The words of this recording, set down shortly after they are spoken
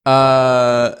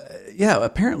Yeah,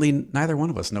 apparently neither one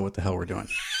of us know what the hell we're doing.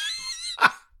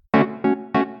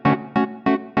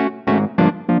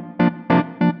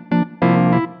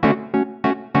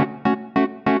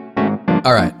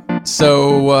 All right.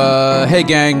 So, hey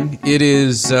gang, it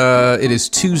is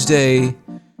Tuesday,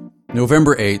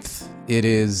 November 8th. It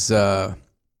is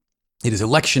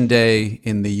election day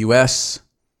in the US.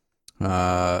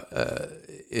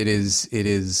 It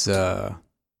is a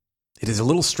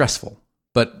little stressful.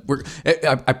 But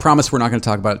I promise we're not going to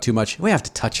talk about it too much. We have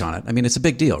to touch on it. I mean, it's a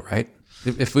big deal, right?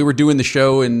 If we were doing the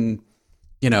show in,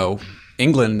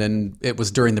 England and it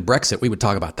was during the Brexit, we would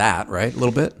talk about that, right? A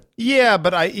little bit. Yeah,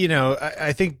 but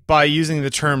I think by using the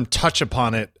term "touch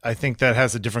upon it," I think that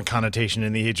has a different connotation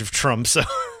in the age of Trump. So,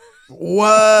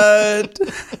 what?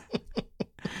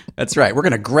 That's right. We're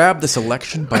going to grab this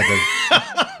election by the.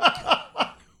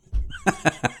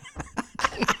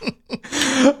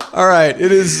 All right,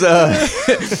 it is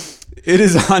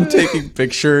on Taking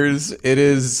Pictures. It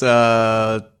is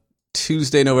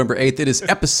Tuesday, November 8th. It is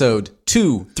episode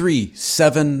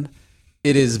 237.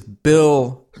 It is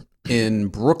Bill in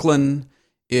Brooklyn.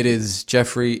 It is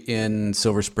Jeffrey in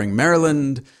Silver Spring,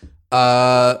 Maryland.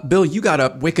 Bill, you got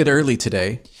up wicked early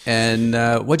today, and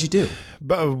what'd you do?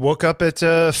 Woke up at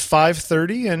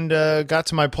 5:30 and got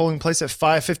to my polling place at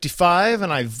 5:55,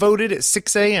 and I voted at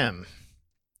 6 a.m.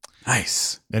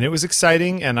 Nice. And it was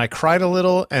exciting, and I cried a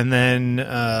little, and then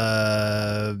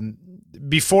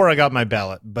before I got my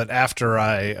ballot, but after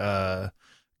I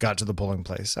got to the polling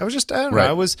place, I was just, I don't know,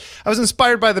 I was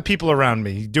inspired by the people around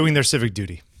me doing their civic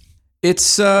duty.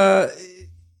 It's kind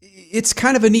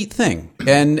of a neat thing,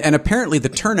 and apparently the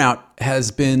turnout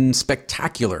has been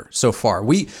spectacular so far.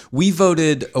 We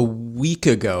voted a week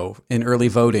ago in early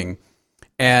voting,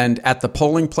 and at the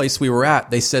polling place we were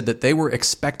at, they said that they were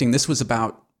expecting, this was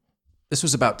about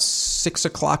 6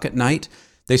 o'clock at night.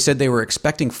 They said they were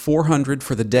expecting 400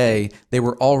 for the day. They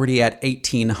were already at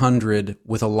 1,800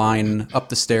 with a line up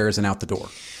the stairs and out the door.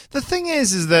 The thing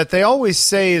is that they always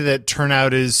say that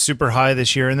turnout is super high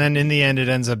this year, and then in the end, it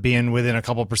ends up being within a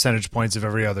couple percentage points of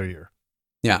every other year.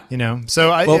 Yeah.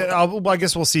 So I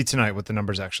guess we'll see tonight what the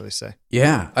numbers actually say.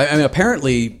 Yeah. I mean,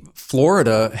 apparently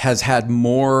Florida has had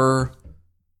more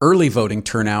early voting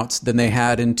turnouts than they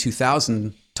had in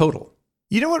 2000 total.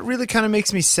 You know what really kind of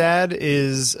makes me sad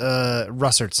is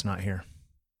Russert's not here.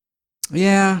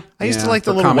 Yeah. I used to like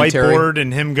the little commentary. Whiteboard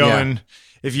and him going,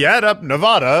 if you add up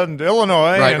Nevada and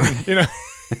Illinois, right. And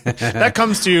that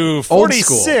comes to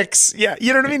 46. Yeah,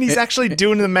 you know what I mean? He's actually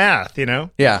doing the math,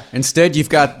 Yeah. Instead, you've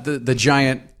got the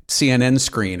giant CNN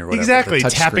screen or whatever. Exactly.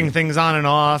 Tapping things on and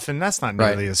off, and that's not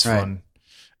nearly as fun.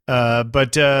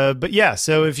 But yeah,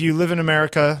 so if you live in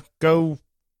America, go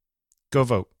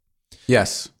vote.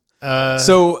 Yes.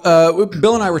 So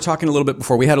Bill and I were talking a little bit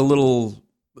before. We had a little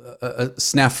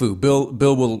snafu. Bill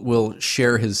will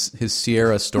share his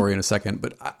Sierra story in a second,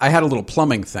 but I had a little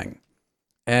plumbing thing,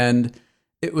 and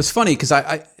it was funny because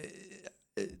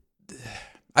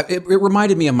it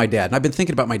reminded me of my dad, and I've been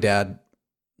thinking about my dad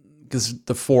because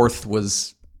the 4th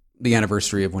was the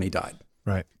anniversary of when he died.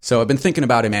 Right. So I've been thinking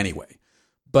about him anyway,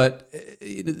 but.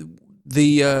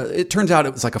 It turns out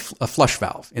it was like a flush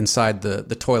valve inside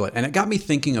the toilet, and it got me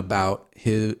thinking about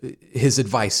his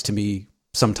advice to me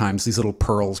sometimes, these little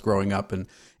pearls growing up, and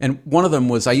one of them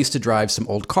was I used to drive some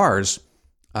old cars.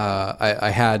 I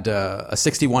had a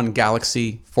 61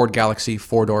 Galaxy, Ford Galaxy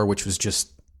 4-door, which was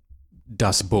just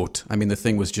das Boot. I mean, the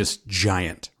thing was just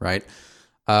giant, right?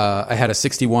 I had a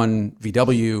 61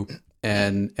 VW,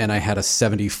 and I had a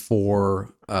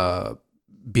 74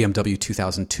 BMW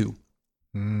 2002.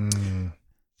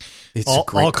 It's all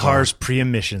cars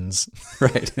pre-emissions.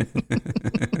 Right.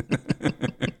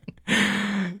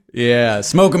 Yeah,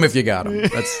 smoke them if you got them.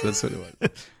 That's what it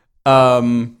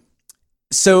was.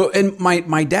 So, and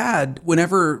my dad,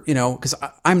 whenever, because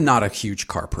I'm not a huge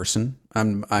car person.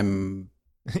 I'm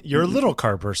You're a little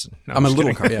car person. No, I'm a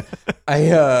little car, yeah.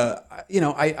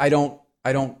 I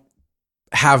don't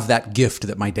have that gift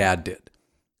that my dad did.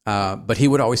 But he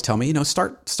would always tell me,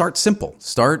 start simple.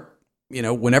 Start,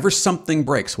 whenever something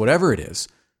breaks, whatever it is,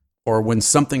 or when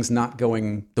something's not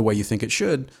going the way you think it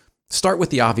should, start with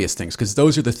the obvious things, because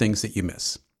those are the things that you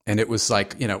miss. And it was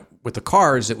like, with the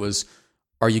cars, it was,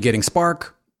 are you getting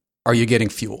spark? Are you getting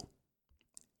fuel?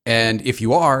 And if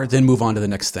you are, then move on to the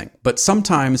next thing. But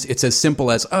sometimes it's as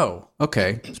simple as, oh,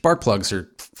 okay, spark plugs are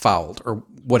fouled, or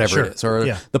whatever it is,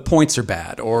 or the points are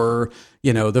bad, or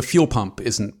the fuel pump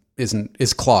is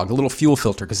clogged, a little fuel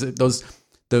filter, because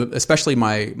especially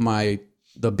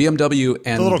the BMW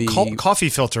and the little coffee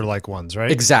filter like ones,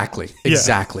 right? Exactly.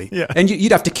 Yeah. And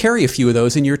you'd have to carry a few of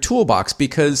those in your toolbox,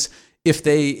 because if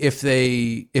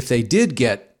they did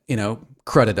get,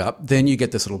 crudded up, then you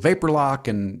get this little vapor lock,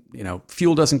 and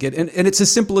fuel doesn't get, and it's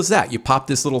as simple as that. You pop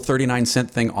this little 39-cent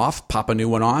thing off, pop a new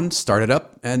one on, start it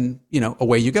up, and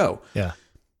away you go. Yeah.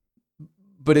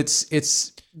 But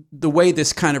it's the way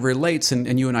this kind of relates,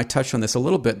 and you and I touched on this a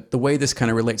little bit. The way this kind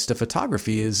of relates to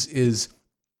photography is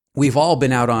we've all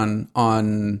been out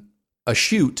on a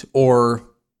shoot, or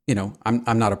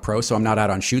I'm not a pro, so I'm not out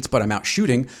on shoots, but I'm out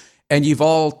shooting, and you've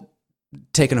all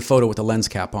taken a photo with a lens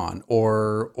cap on,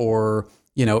 or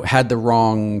had the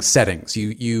wrong settings.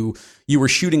 You were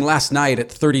shooting last night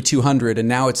at 3200, and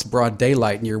now it's broad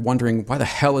daylight, and you're wondering why the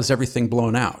hell is everything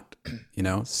blown out.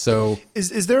 So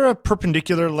is there a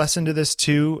perpendicular lesson to this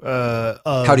too?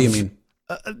 How do you mean?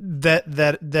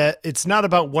 That it's not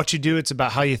about what you do; it's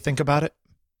about how you think about it.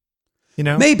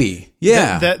 Maybe,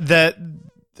 yeah. That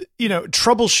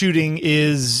troubleshooting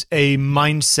is a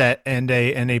mindset and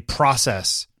a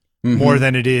process more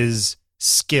than it is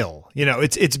skill.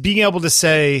 It's being able to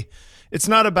say. It's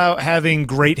not about having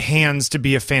great hands to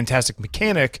be a fantastic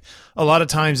mechanic. A lot of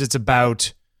times, it's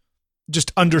about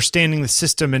just understanding the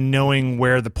system and knowing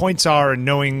where the points are and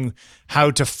knowing how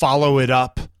to follow it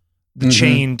up the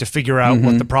chain to figure out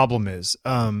what the problem is.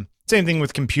 Same thing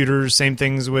with computers, same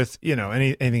things with,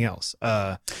 anything else.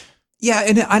 Yeah.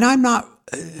 And I'm not,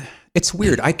 it's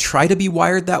weird. I try to be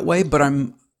wired that way, but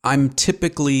I'm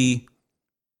typically,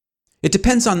 it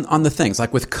depends on the things.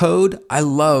 Like with code, I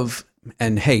love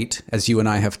and hate, as you and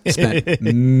I have spent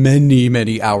many,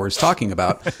 many hours talking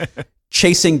about,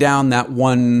 chasing down that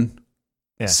one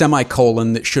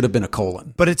semicolon that should have been a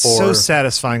colon. But it's so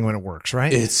satisfying when it works,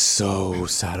 right? It's so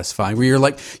satisfying where you're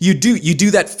like, you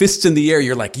do that fist in the air.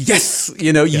 You're like, yes,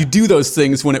 you do those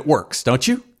things when it works, don't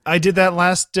you? I did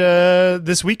that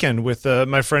this weekend with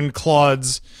my friend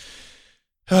Claude's.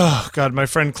 Oh God, my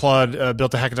friend Claude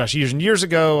built a Hackintosh years and years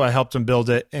ago. I helped him build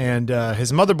it, and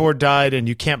his motherboard died, and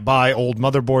you can't buy old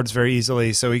motherboards very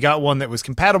easily. So he got one that was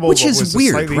compatible, which is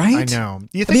weird, right? I know.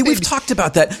 We've talked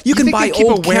about that. You can buy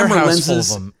old camera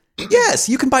lenses. Yes,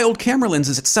 you can buy old camera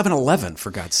lenses at 7-Eleven,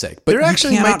 for God's sake. But there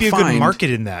actually might be a good market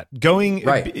in that.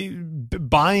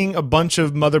 Buying a bunch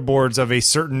of motherboards of a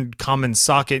certain common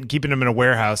socket, keeping them in a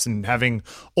warehouse, and having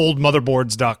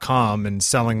oldmotherboards.com and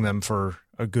selling them for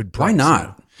a good price. Why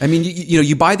not? I mean,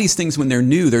 you buy these things when they're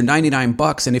new, they're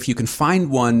 $99, and if you can find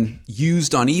one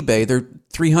used on eBay, they're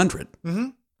 $300. Mm-hmm.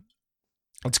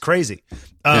 It's crazy.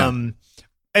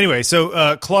 Anyway,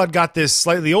 so Claude got this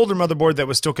slightly older motherboard that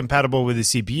was still compatible with his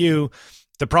CPU.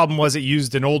 The problem was it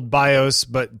used an old BIOS,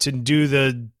 but to do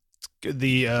the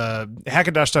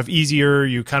Hackintosh stuff easier,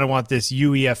 you kind of want this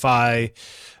UEFI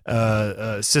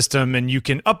system, and you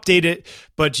can update it,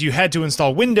 but you had to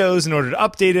install Windows in order to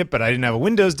update it, but I didn't have a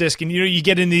Windows disk, and you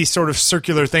get in these sort of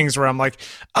circular things where I'm like,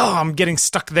 oh, I'm getting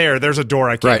stuck there. There's a door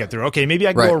I can't get through. Okay, maybe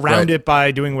I can go around it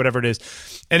by doing whatever it is.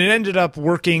 And it ended up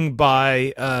working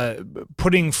by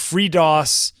putting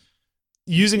FreeDOS,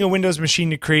 using a Windows machine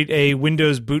to create a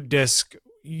Windows boot disk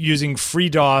using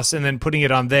FreeDOS, and then putting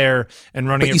it on there and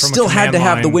running it from a command line. But you still had to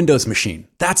have the Windows machine.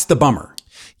 That's the bummer.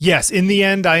 Yes, in the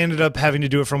end, I ended up having to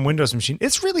do it from Windows machine.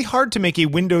 It's really hard to make a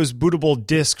Windows bootable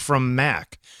disk from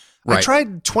Mac. Right. I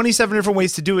tried 27 different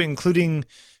ways to do it, including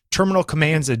terminal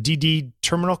commands, a DD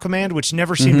terminal command, which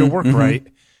never seemed to work right.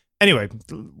 Anyway,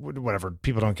 whatever.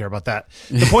 People don't care about that.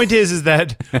 The point is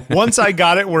that once I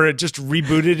got it where it just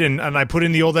rebooted and I put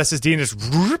in the old SSD and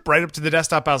just right up to the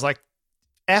desktop, I was like,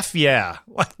 F yeah.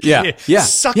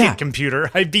 Suck it, computer.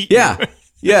 I beat you.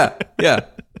 Yeah.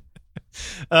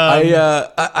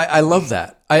 I love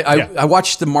that. I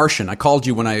watched The Martian. I called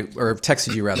you or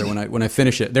texted you rather when I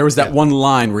finished it. There was that one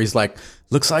line where he's like,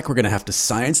 "Looks like we're gonna have to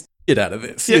science it out of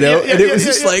this," and it was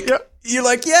just like you're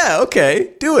like, "Yeah,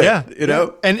 okay, do it."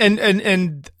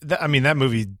 And I mean that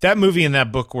movie and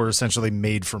that book were essentially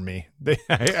made for me.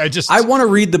 I want to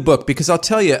read the book because I'll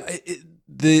tell you.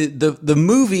 The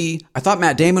movie, I thought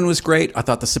Matt Damon was great. I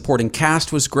thought the supporting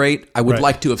cast was great. I would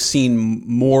like to have seen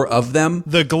more of them.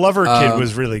 The Glover kid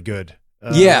was really good.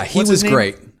 He was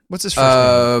great. What's his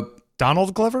first name?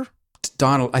 Donald Glover?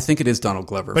 I think it is Donald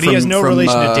Glover. But he has no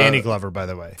relation to Danny Glover, by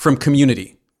the way. From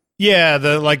Community. Yeah,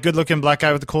 the good-looking black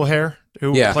guy with the cool hair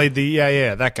who played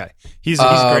that guy. He's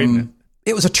great in it.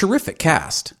 It was a terrific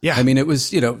cast. Yeah. I mean, it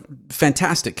was,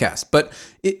 fantastic cast. But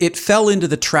it fell into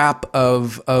the trap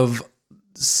of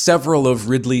several of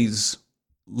Ridley's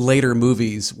later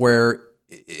movies where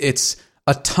it's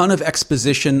a ton of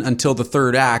exposition until the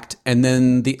third act, and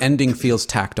then the ending feels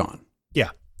tacked on.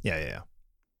 Yeah.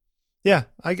 Yeah,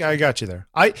 I got you there.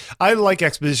 I like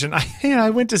exposition. I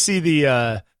went to see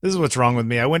the this is what's wrong with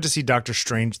me. I went to see Doctor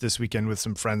Strange this weekend with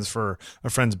some friends for a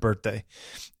friend's birthday.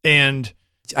 And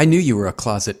I knew you were a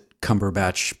closet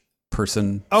Cumberbatch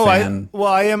person. I'm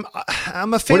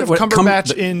a fan of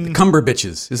Cumberbatch in Cumber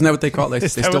bitches. Isn't that what they call it? They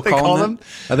still call them?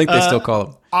 I think they still call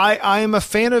him. I am a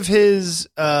fan of his.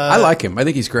 I like him. I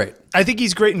think he's great. I think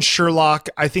he's great in Sherlock.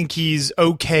 I think he's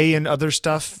okay in other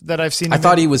stuff that I've seen. I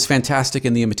thought he was fantastic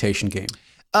in The Imitation Game.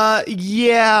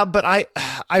 Yeah, but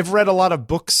I've read a lot of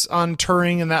books on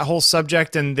Turing and that whole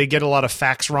subject, and they get a lot of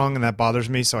facts wrong, and that bothers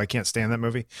me, so I can't stand that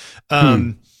movie.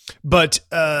 But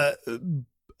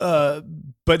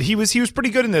he was pretty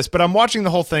good in this. But I'm watching the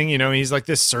whole thing, he's like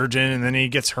this surgeon, and then he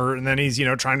gets hurt, and then he's,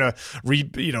 trying to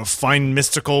find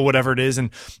mystical, whatever it is. And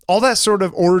all that sort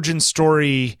of origin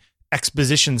story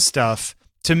exposition stuff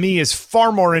to me is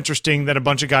far more interesting than a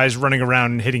bunch of guys running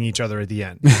around and hitting each other at the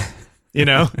end.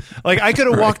 Like I could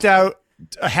have walked out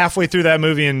halfway through that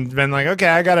movie and been like, okay,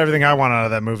 I got everything I want out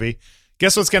of that movie.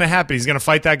 Guess what's going to happen? He's going to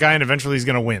fight that guy, and eventually he's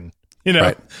going to win.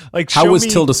 Right. Like, how was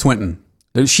Tilda Swinton?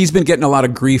 She's been getting a lot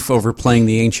of grief over playing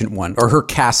the Ancient One, or her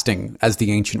casting as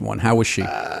the Ancient One. How was she?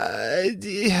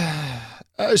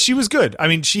 She was good. I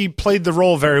mean, she played the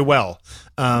role very well.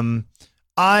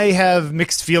 I have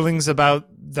mixed feelings about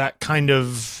that kind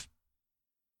of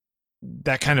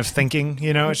thinking.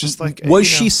 It's just like, was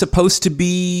she supposed to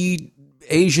be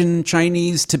Asian,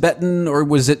 Chinese, Tibetan, or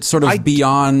was it sort of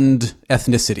beyond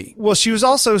ethnicity? Well, she was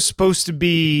also supposed to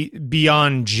be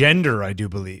beyond gender, I do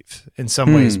believe, in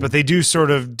some ways, but they do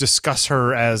sort of discuss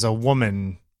her as a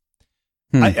woman.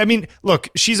 I mean, look,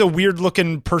 she's a weird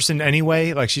looking person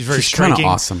anyway. Like, she's very striking. Kind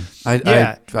of awesome.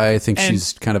 I think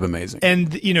she's kind of amazing.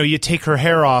 And, you take her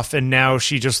hair off and now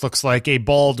she just looks like a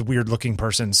bald, weird looking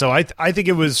person. So I think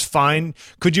it was fine.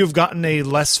 Could you have gotten a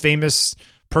less famous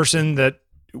person that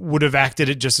would have acted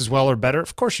it just as well or better?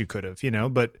 Of course you could have,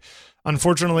 but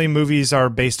unfortunately movies are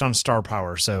based on star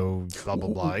power. So blah, blah,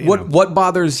 blah. What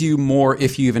bothers you more,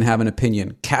 if you even have an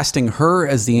opinion, casting her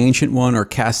as the Ancient One or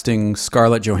casting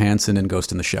Scarlett Johansson in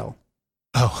Ghost in the Shell?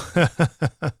 Oh,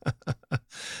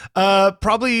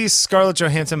 probably Scarlett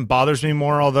Johansson bothers me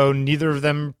more, although neither of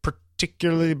them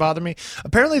particularly bother me.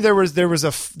 Apparently there was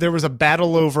a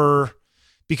battle over,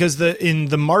 because in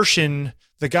The Martian,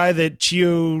 the guy that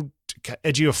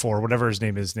Ejiofor, whatever his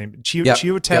name is,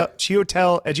 Chiwetel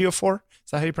Ejiofor.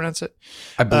 Is that how you pronounce it?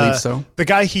 I believe so. The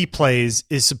guy he plays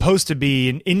is supposed to be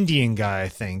an Indian guy, I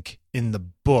think, in the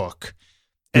book.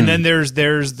 And then there's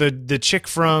the chick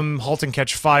from *Halt and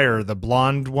Catch Fire*, the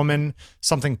blonde woman,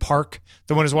 something Park,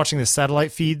 the one who's watching the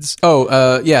satellite feeds.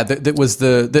 Oh, yeah,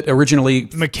 that originally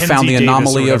Mackenzie found the Davis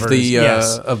anomaly of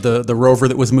the rover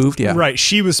that was moved. Yeah, right.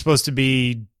 She was supposed to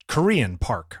be Korean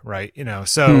Park, right?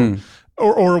 So.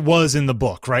 Or was in the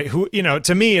book, right? Who,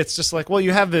 to me, it's just like, well,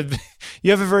 you have a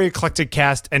very eclectic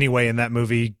cast anyway in that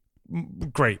movie.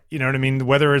 Great. You know what I mean?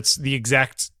 Whether it's the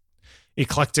exact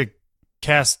eclectic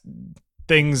cast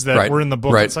things that were in the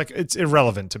book, it's like, it's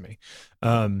irrelevant to me.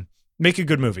 Make a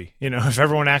good movie. If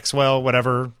everyone acts well,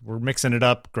 whatever, we're mixing it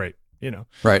up. Great.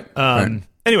 Right.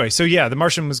 Anyway, so yeah, The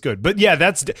Martian was good, but yeah,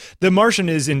 The Martian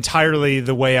is entirely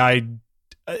the way I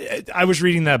was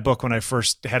reading that book when I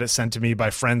first had it sent to me by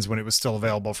friends when it was still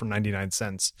available for 99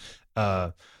 cents.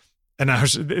 And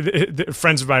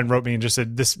friends of mine wrote me and just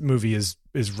said, this movie is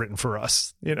written for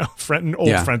us,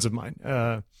 friends of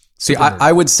mine. See,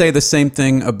 I would say the same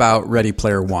thing about Ready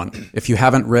Player One. If you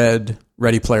haven't read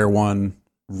Ready Player One,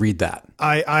 read that.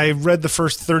 I read the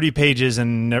first 30 pages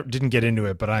and didn't get into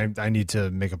it, but I need to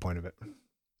make a point of it.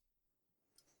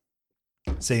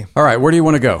 See. All right. Where do you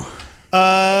want to go?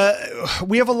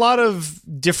 We have a lot of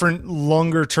different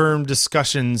longer term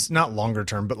discussions, not longer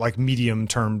term, but like medium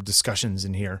term discussions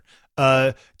in here.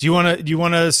 Do you want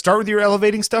to start with your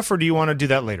elevating stuff, or do you want to do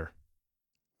that later?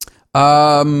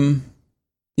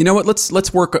 You know what?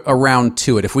 Let's work around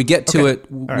to it. If we get to it,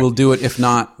 we'll do it. If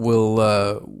not, we'll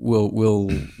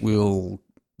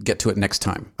get to it next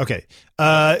time. Okay.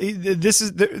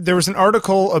 There was an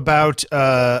article about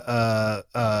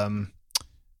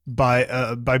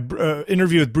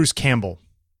interview with Bruce Campbell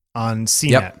on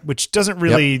CNET, which doesn't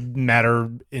really matter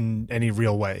in any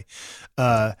real way.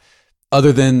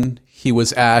 Other than he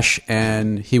was Ash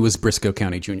and he was Briscoe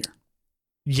County Jr.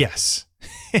 Yes.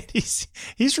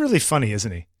 He's really funny,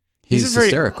 isn't he? He's a very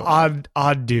hysterical.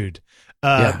 odd dude.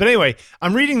 But anyway,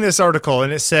 I'm reading this article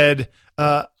and it said,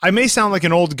 I may sound like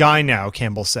an old guy now,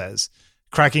 Campbell says,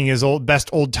 cracking his best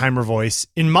old timer voice.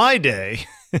 In my day,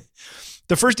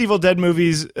 the first Evil Dead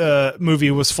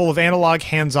movie was full of analog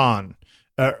hands-on.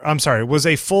 was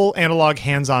a full analog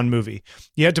hands-on movie.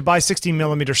 You had to buy 16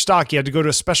 millimeter stock. You had to go to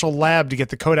a special lab to get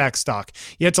the Kodak stock.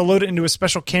 You had to load it into a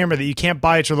special camera that you can't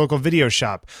buy at your local video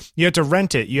shop. You had to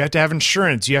rent it. You had to have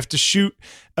insurance. You have to shoot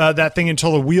that thing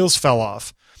until the wheels fell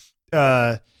off.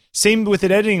 Same with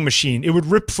an editing machine. It would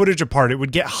rip footage apart. It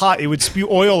would get hot. It would spew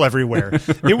oil everywhere.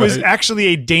 It was actually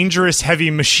a dangerous, heavy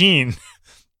machine.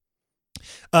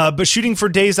 But shooting for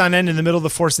days on end in the middle of the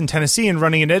forest in Tennessee and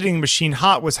running an editing machine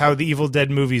hot was how the Evil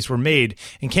Dead movies were made.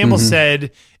 And Campbell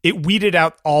said it weeded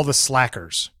out all the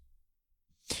slackers.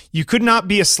 You could not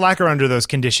be a slacker under those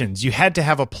conditions. You had to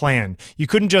have a plan. You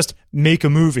couldn't just make a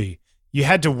movie. You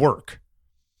had to work.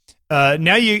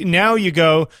 Now you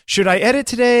go, should I edit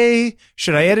today?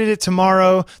 Should I edit it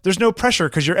tomorrow? There's no pressure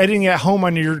because you're editing at home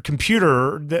on your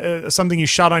computer, something you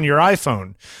shot on your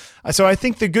iPhone. So I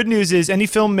think the good news is any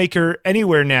filmmaker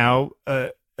anywhere now,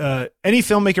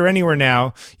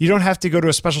 you don't have to go to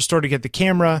a special store to get the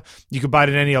camera. You can buy it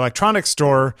at any electronics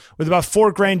store. With about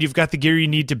 $4,000, you've got the gear you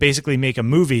need to basically make a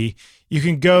movie. You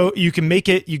can make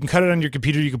it, you can cut it on your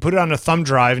computer, you can put it on a thumb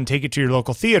drive and take it to your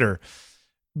local theater.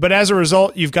 But as a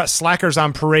result, you've got slackers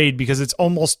on parade because it's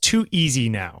almost too easy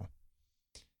now.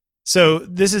 So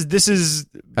this is.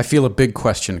 I feel a big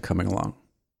question coming along.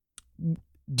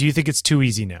 Do you think it's too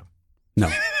easy now? No.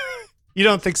 You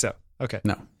don't think so? Okay.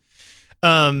 No.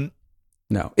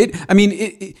 No.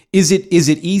 Is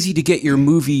it easy to get your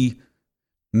movie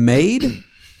made?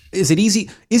 Is it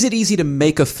easy to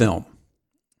make a film?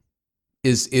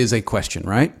 Is a question,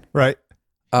 right? Right.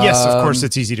 Yes, of course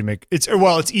it's easy to make. It's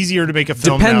easier to make a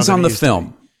film. Depends now on the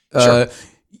film. Sure.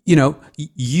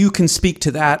 You can speak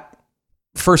to that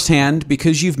firsthand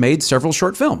because you've made several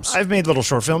short films. I've made little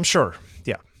short films, sure.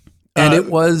 Yeah. And it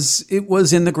was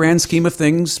in the grand scheme of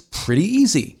things pretty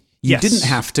easy. You didn't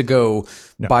have to go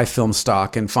buy film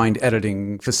stock and find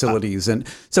editing facilities. And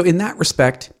so in that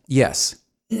respect, yes.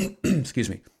 Excuse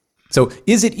me. So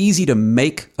is it easy to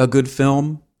make a good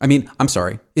film? I mean, I'm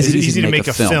sorry. Is it easy to make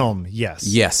a film? Yes.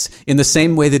 Yes. In the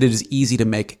same way that it is easy to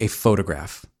make a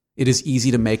photograph. It is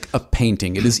easy to make a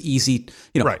painting. It is easy,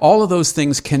 right. All of those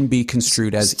things can be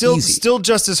construed as easy. Still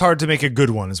just as hard to make a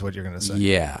good one is what you're going to say.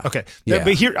 Yeah. Okay. Yeah.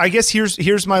 But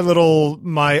here's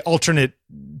my alternate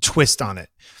twist on it.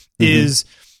 Is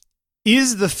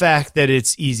the fact that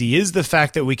it's easy, is the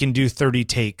fact that we can do 30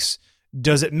 takes,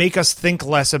 does it make us think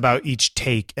less about each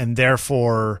take and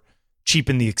therefore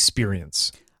cheapen the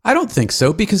experience? I don't think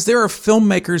so, because there are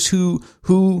filmmakers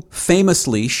who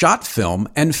famously shot film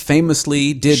and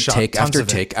famously did take after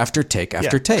take after take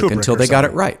after take Kubrick until they got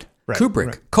it right. Kubrick,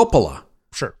 right. Coppola.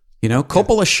 Sure.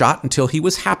 Coppola shot until he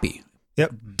was happy.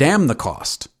 Yep. Damn the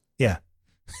cost. Yeah.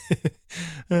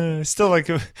 Still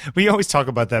we always talk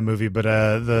about that movie, but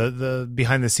the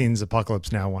behind the scenes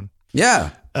Apocalypse Now one.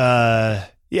 Yeah.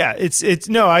 Yeah,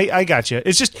 I got you.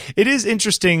 It's just, it is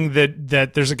interesting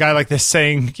that there's a guy like this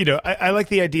saying, I like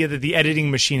the idea that the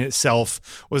editing machine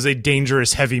itself was a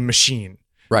dangerous, heavy machine.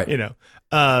 Right.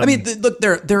 Look,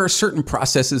 there are certain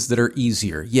processes that are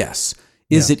easier. Yes.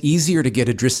 Is it easier to get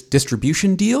a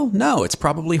distribution deal? No, it's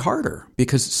probably harder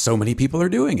because so many people are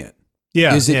doing it.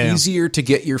 Yeah. Is it easier to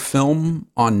get your film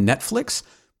on Netflix?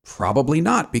 Probably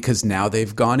not, because now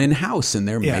they've gone in-house and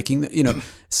they're making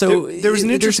so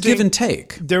there's give and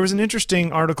take. There was an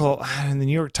interesting article in the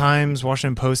New York Times,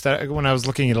 Washington Post, that when I was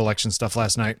looking at election stuff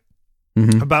last night,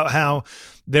 about how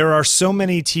there are so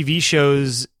many TV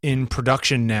shows in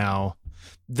production now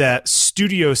that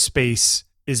studio space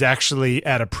is actually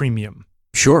at a premium.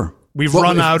 Sure. We've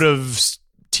run out of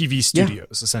TV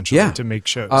studios, essentially, to make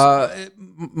shows.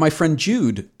 My friend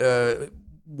Jude,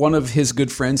 one of his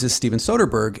good friends is Steven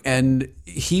Soderbergh, and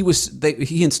he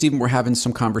and Steven were having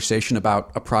some conversation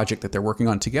about a project that they're working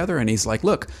on together, and he's like,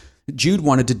 look, Jude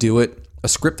wanted to do it, a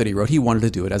script that he wrote, he wanted to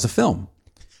do it as a film.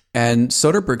 And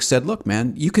Soderbergh said, look,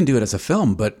 man, you can do it as a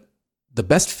film, but the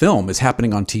best film is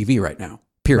happening on TV right now,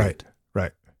 period.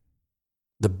 Right.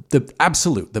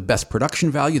 The best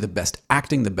production value, the best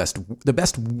acting, the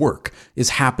best work is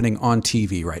happening on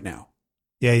TV right now.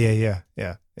 Yeah.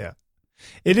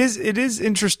 It is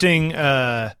interesting.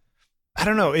 I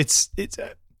don't know. It's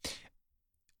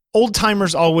old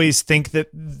timers always think that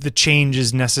the change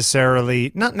is not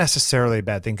necessarily a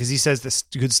bad thing, because he says this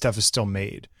good stuff is still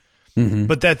made,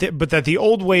 but that the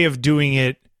old way of doing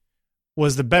it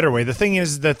was the better way. The thing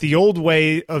is that the old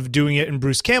way of doing it in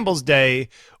Bruce Campbell's day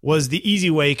was the easy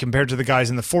way compared to the guys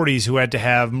in the 40s who had to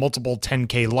have multiple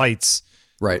 10K lights,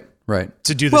 right,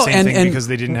 to do the same thing because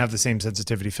they didn't have the same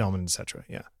sensitivity film and etc.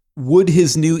 Yeah. Would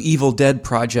his new Evil Dead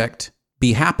project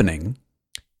be happening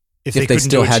if they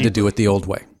still had to do it the old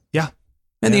way? Yeah.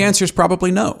 And the answer is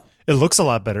probably no. It looks a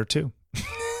lot better too.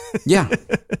 Yeah.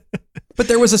 But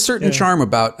there was a certain charm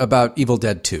about Evil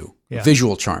Dead 2. Yeah.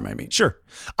 Visual charm, I mean. Sure.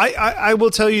 I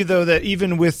will tell you, though, that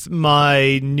even with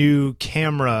my new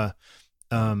camera,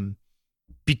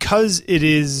 because it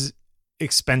is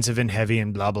expensive and heavy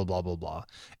and blah, blah, blah, blah, blah,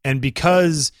 and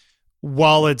because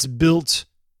while it's built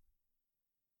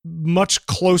much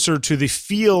closer to the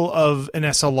feel of an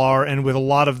SLR and with a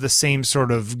lot of the same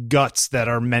sort of guts that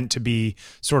are meant to be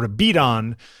sort of beat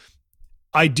on,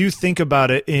 I do think about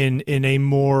it in a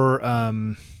more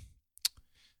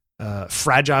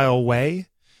fragile way,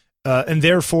 and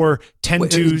therefore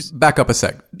tend to back up a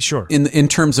sec. Sure. In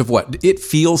terms of what it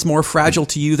feels more fragile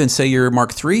to you than say your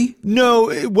Mark III.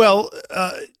 No, well,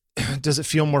 does it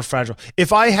feel more fragile?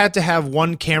 If I had to have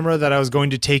one camera that I was going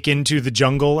to take into the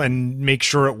jungle and make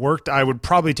sure it worked, I would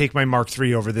probably take my Mark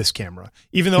III over this camera.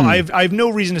 Even though I have no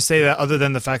reason to say that other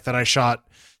than the fact that I shot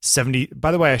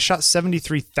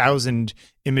 73,000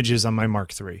 images on my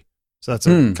Mark III. So that's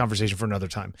a conversation for another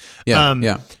time. Yeah.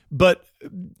 Yeah. But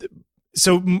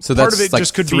so part of it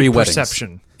just could be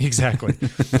perception. Exactly.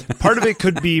 Part of it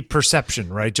could be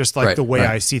perception, right? Just like the way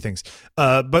I see things.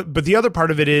 But the other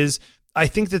part of it is, I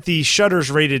think that the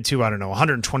shutter's rated to,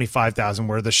 125,000,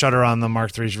 where the shutter on the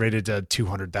Mark III is rated to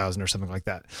 200,000 or something like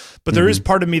that. But there is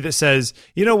part of me that says,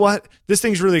 you know what? This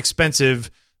thing's really expensive.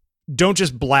 Don't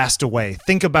just blast away.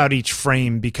 Think about each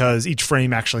frame, because each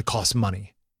frame actually costs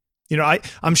money. You know,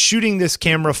 I'm shooting this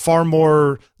camera far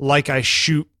more like I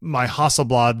shoot my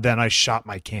Hasselblad than I shot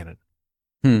my Canon.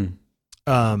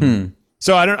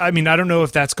 So I don't know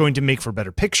if that's going to make for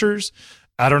better pictures.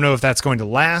 I don't know if that's going to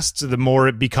last the more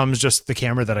it becomes just the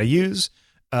camera that I use.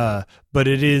 But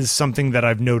it is something that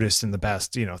I've noticed in the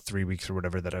past, 3 weeks or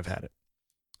whatever that I've had it.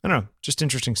 I don't know, just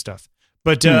interesting stuff.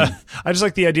 But I just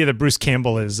like the idea that Bruce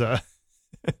Campbell is...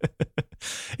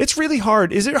 It's really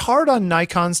hard. Is it hard on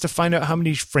Nikons to find out how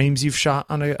many frames you've shot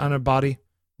on a body?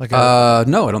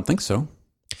 No, I don't think so.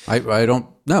 I don't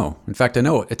know. In fact, I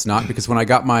know it's not, because when I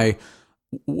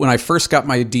first got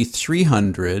my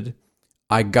D300,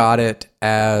 I got it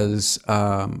as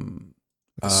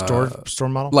store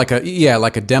model, like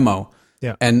a demo.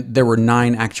 Yeah. And there were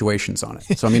 9 actuations on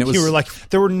it. So I mean, it was you were like,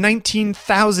 there were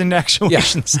 19,000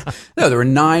 actuations. Yeah. No, there were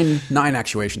nine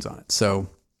actuations on it. So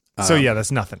yeah,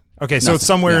 that's nothing. Okay, so it's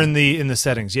somewhere in the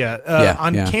settings. Yeah.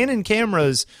 On Canon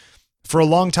cameras, for a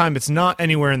long time, it's not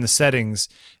anywhere in the settings.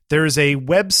 There's a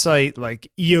website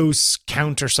like EOS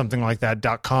Count or something like that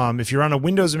 .com. If you're on a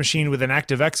Windows machine with an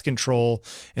ActiveX control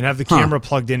and have the camera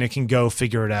plugged in, it can go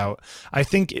figure it out. I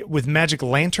think with Magic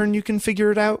Lantern, you can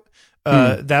figure it out.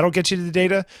 That'll get you to the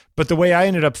data. But the way I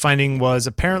ended up finding was,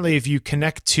 apparently if you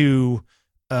connect to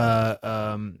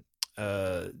Capture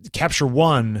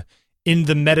One, in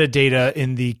the metadata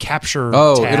in the capture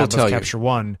tab it'll of tell Capture you.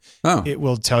 One, it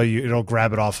will tell you, it'll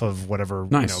grab it off of whatever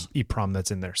EEPROM that's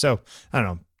in there. So I don't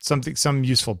know, some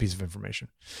useful piece of information.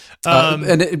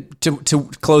 To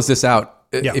close this out,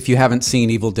 if you haven't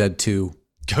seen Evil Dead 2,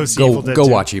 go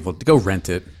watch go rent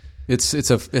it.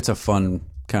 It's a fun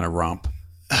kind of romp.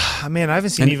 Man, I haven't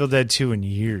seen Evil Dead 2 in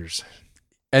years.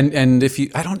 And if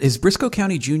you, is Briscoe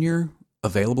County Jr.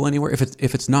 available anywhere?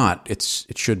 If it's not, it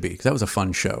should be, because that was a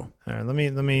fun show. All right, let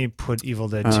me put Evil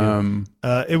Dead 2.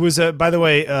 It was by the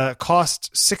way,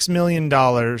 cost $6 million.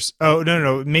 Oh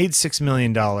no, it made $6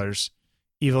 million.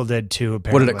 Evil Dead 2.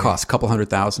 Apparently, what did it cost? A couple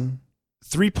 $100,000.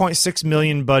 3.6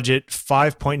 million budget,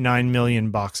 5.9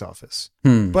 million box office.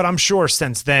 But I'm sure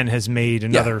since then has made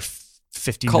another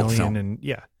 50 cult million. Film. And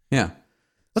yeah.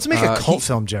 Let's make a cult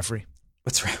film, Jeffrey.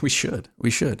 That's right. We should.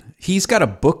 He's got a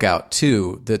book out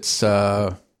too. That's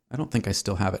I don't think I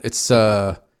still have it. It's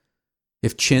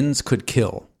If Chins Could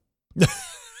Kill.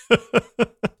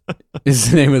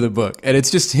 Is the name of the book, and it's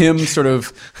just him sort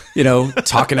of,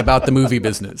 talking about the movie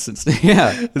business. It's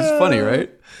funny,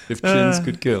 right? If Chins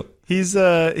Could Kill. He's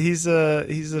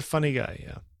a funny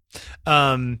guy.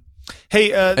 Yeah.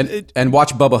 Hey, and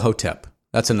watch Bubba Hotep.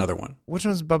 That's another one. Which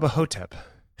one's Bubba Hotep?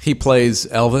 He plays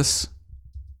Elvis.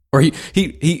 Or he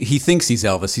thinks he's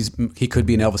Elvis. He could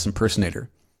be an Elvis impersonator.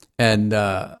 And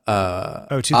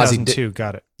 2002,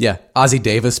 got it. Yeah, Ozzie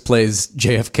Davis plays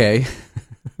JFK.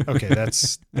 Okay,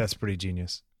 that's pretty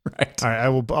genius. Right. All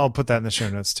right, I'll put that in the show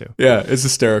notes too. Yeah, it's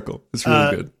hysterical. It's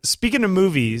really good. Speaking of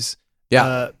movies,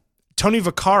 Tony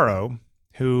Vaccaro,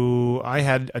 who I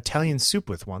had Italian soup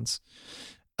with once,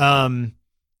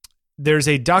 there's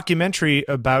a documentary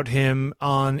about him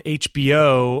on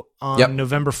HBO on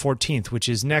November 14th, which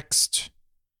is next.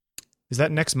 Is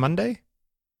that next Monday?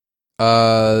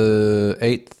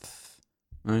 8th.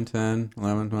 9, 10,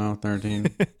 11, 12, 13.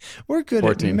 We're good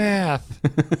 14. at math.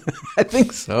 I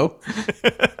think so.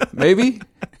 Maybe.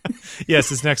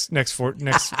 Yes, it's next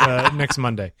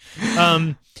Monday.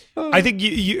 I think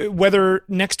you, whether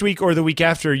next week or the week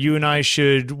after, you and I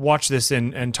should watch this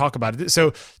and talk about it.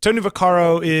 So Tony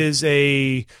Vaccaro is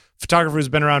a photographer who's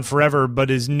been around forever,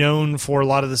 but is known for a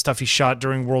lot of the stuff he shot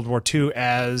during World War II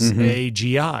as a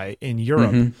GI in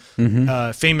Europe.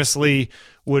 Famously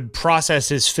would process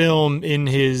his film in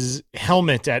his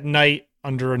helmet at night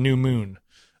under a new moon.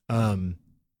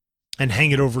 And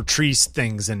hang it over tree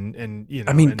things and you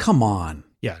know. I mean, come on.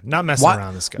 Yeah, not messing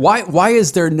around, this guy. Why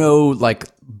is there no like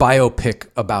biopic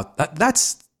about that?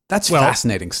 That's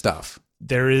fascinating stuff.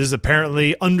 There is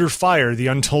apparently Under Fire, the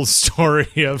untold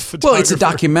story of photography. Well, it's a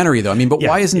documentary though. I mean, but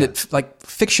why isn't it like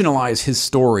fictionalize his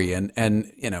story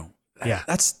and you know? Yeah,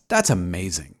 that's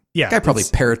amazing. Yeah, guy probably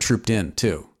paratrooped in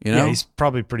too. You know, yeah, he's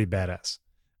probably pretty badass.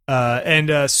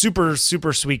 And super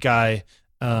super sweet guy.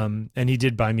 And he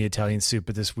did buy me Italian soup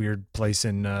at this weird place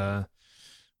in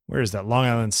where is that? Long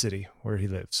Island City, where he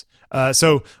lives.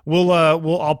 So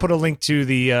I'll put a link to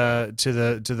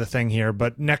the thing here,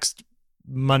 but next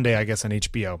Monday, I guess, on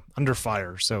HBO, Under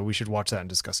Fire. So we should watch that and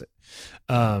discuss it.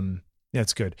 Yeah,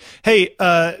 it's good. Hey,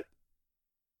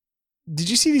 did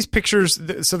you see these pictures?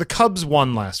 So the Cubs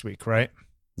won last week, right?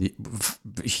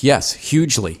 Yes,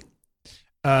 hugely.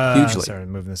 Hugely. Sorry, I'm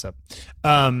moving this up.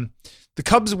 The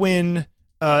Cubs win.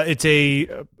 It's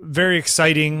a very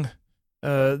exciting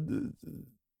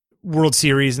World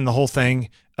Series and the whole thing.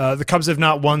 The Cubs have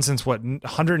not won since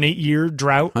 108-year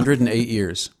drought? 108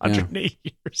 years. 108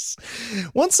 years.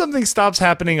 Once something stops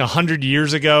happening 100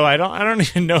 years ago, I don't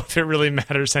even know if it really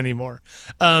matters anymore.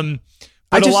 I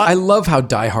love how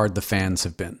diehard the fans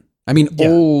have been. I mean,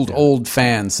 old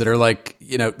fans that are like,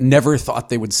 you know, never thought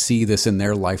they would see this in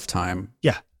their lifetime.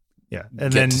 Yeah. Yeah.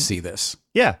 And get to see this.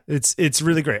 Yeah. It's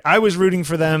really great. I was rooting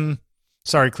for them.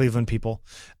 Sorry, Cleveland people.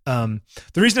 The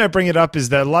reason I bring it up is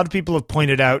that a lot of people have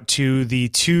pointed out to the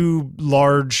two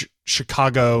large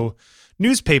Chicago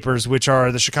newspapers, which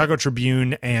are the Chicago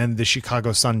Tribune and the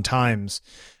Chicago Sun-Times,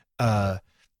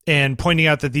 and pointing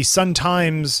out that the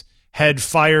Sun-Times had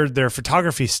fired their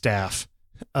photography staff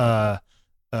a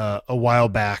while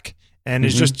back and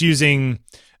is just using,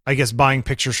 I guess, buying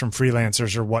pictures from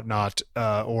freelancers or whatnot,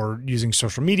 or using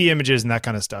social media images and that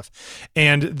kind of stuff.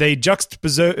 And they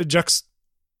juxtaposed.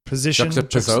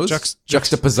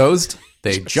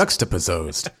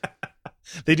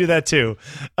 They do that too.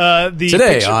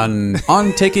 Today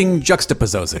on taking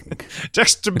juxtaposing.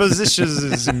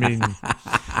 Juxtapositions, I mean.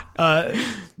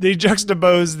 They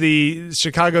juxtapose the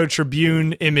Chicago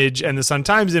Tribune image and the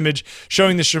Sun-Times image,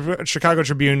 showing the Chicago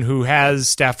Tribune, who has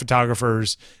staff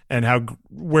photographers, and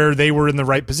where they were in the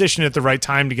right position at the right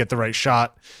time to get the right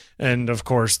shot. And of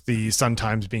course, the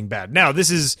Sun-Times being bad. Now, this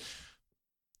is,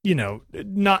 you know,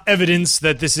 not evidence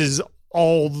that this is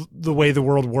all the way the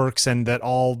world works and that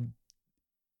all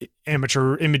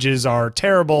amateur images are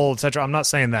terrible, etc. I'm not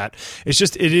saying that. It's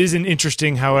just, it is an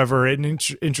interesting, however,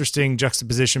 interesting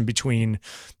juxtaposition between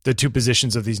the two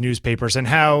positions of these newspapers and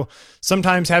how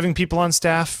sometimes having people on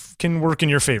staff can work in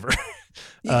your favor.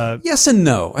 Yes and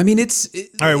no. I mean, all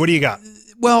right. What do you got?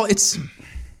 Well, it's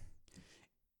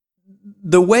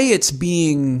the way it's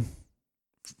being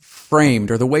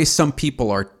framed, or the way some people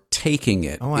are taking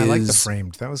it. Oh, I like the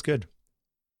framed. That was good.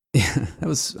 Yeah, that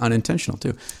was unintentional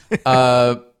too.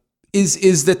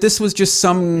 Is that this was just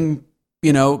some,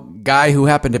 you know, guy who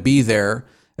happened to be there?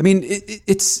 I mean,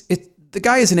 the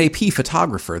guy is an AP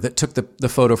photographer that took the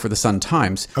photo for the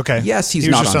Sun-Times. Okay. Yes, he's he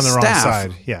was not just on the staff, wrong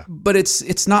side. Yeah. But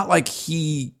it's not like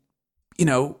he, you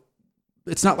know,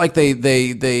 it's not like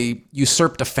they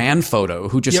usurped a fan photo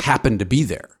who just happened to be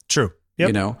there. True. Yep.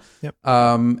 You know. Yep.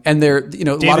 And they're, you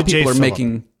know, a lot of people are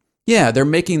making. Phillip. They're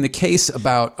making the case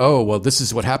about, oh, well, this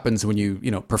is what happens when you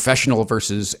know, professional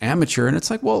versus amateur. And it's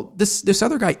like, well, this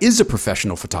other guy is a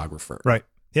professional photographer. Right.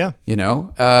 Yeah. You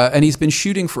know, and he's been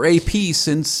shooting for AP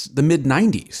since the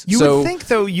mid-90s. You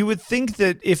would think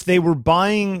that if they were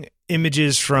buying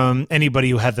images from anybody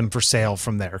who had them for sale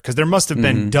from there, because there must have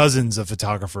been dozens of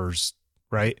photographers,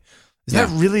 right? Is that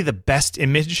really the best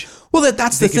image? Well,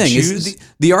 that's the thing. Is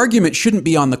the argument shouldn't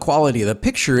be on the quality of the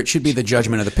picture. It should be the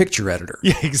judgment of the picture editor.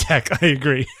 Yeah, exactly. I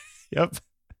agree. Yep.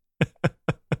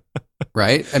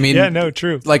 Right? I mean, yeah, no,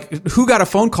 true. Like, who got a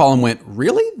phone call and went,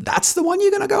 really? That's the one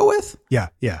you're going to go with? Yeah.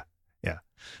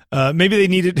 Maybe they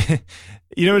needed,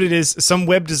 you know what it is? Some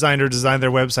web designer designed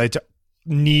their website to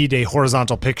need a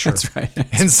horizontal picture. That's right.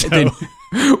 And so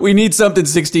we need something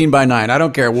 16 by 9. I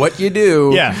don't care what you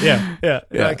do. Yeah.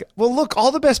 Like, well, look,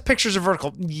 all the best pictures are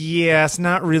vertical. Yeah, it's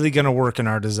not really going to work in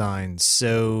our design.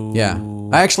 So Yeah.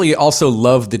 I actually also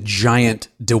love the giant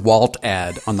DeWalt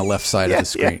ad on the left side of the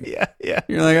screen. Yeah.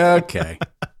 You're like, okay.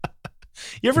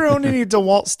 You ever own any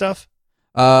DeWalt stuff?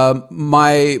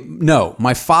 My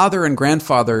father and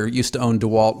grandfather used to own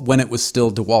DeWalt when it was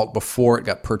still DeWalt before it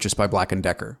got purchased by Black &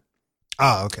 Decker.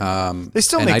 Oh, okay. They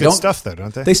still make good stuff, though,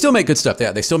 don't they? They still make good stuff.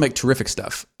 Yeah, they still make terrific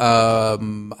stuff. I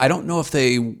don't know if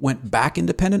they went back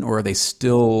independent or are they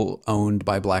still owned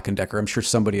by Black & Decker. I'm sure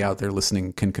somebody out there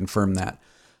listening can confirm that.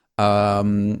 I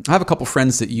have a couple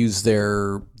friends that use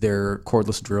their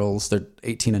cordless drills. They're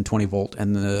 18 and 20 volt,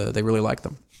 and they really like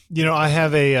them. You know, I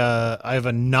have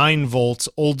a 9 volt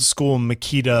old school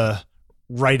Makita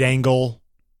right angle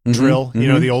drill. You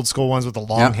know, the old school ones with the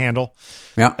long handle.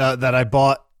 Yeah. That I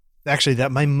bought. Actually,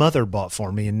 that my mother bought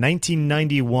for me in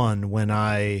 1991 when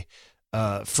I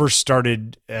first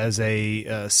started as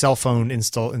a cell phone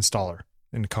installer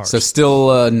in cars. So still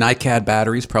NiCad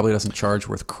batteries, probably doesn't charge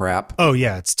worth crap. Oh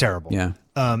yeah, it's terrible. Yeah.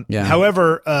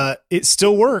 However, it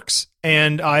still works,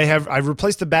 and I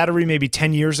replaced the battery maybe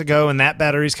 10 years ago, and that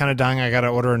battery's kind of dying. I got to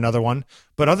order another one.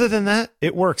 But other than that,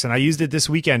 it works, and I used it this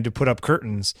weekend to put up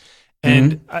curtains.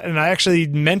 And I actually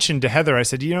mentioned to Heather, I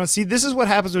said, see, this is what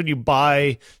happens when you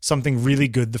buy something really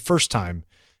good the first time.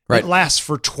 Right. It lasts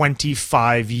for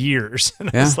 25 years. And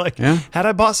I was like, had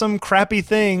I bought some crappy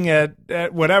thing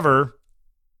at whatever,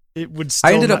 it would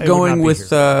still I ended up going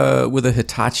with a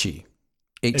Hitachi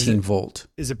 18 volt.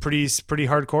 Is it pretty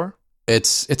hardcore?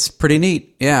 It's pretty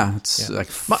neat. Yeah, it's like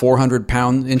 400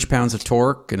 inch-pounds of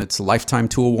torque, and it's a lifetime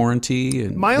tool warranty.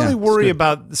 And my only worry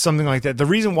about something like that, the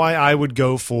reason why I would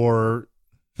go for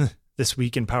This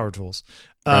Week in Power Tools,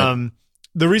 the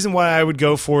reason why I would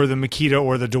go for the Makita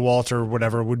or the DeWalt or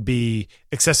whatever would be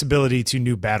accessibility to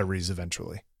new batteries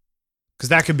eventually. Because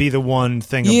that could be the one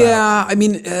thing about... Yeah, I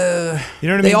mean... you know what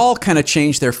I mean? They all kind of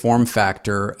change their form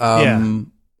factor.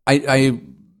 I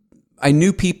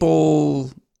knew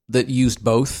people that used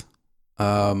both.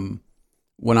 When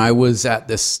I was at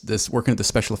this working at the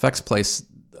special effects place,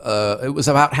 it was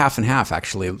about half and half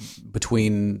actually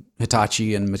between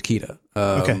Hitachi and Makita.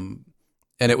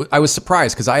 And I was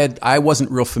surprised because I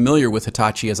wasn't real familiar with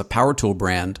Hitachi as a power tool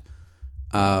brand,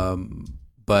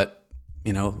 but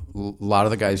a lot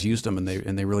of the guys used them and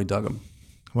they really dug them.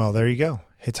 Well, there you go.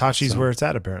 Hitachi's where it's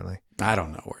at apparently. I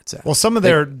don't know where it's at. Well, some of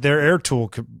their air tool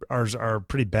are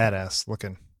pretty badass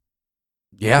looking.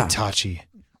 Yeah, Hitachi.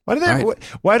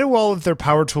 Why do all of their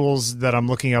power tools that I'm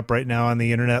looking up right now on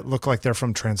the internet look like they're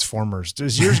from Transformers?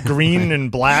 Is yours green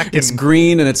and black? It's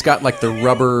green and it's got like the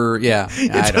rubber. Yeah,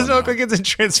 it doesn't look like it's in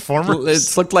Transformers.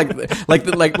 It's looked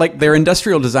like their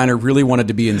industrial designer really wanted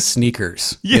to be in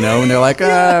sneakers, and they're like,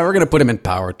 we're gonna put him in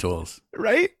power tools,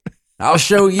 right? I'll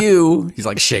show you. He's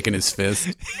like shaking his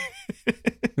fist.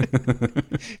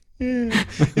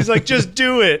 He's like, just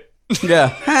do it.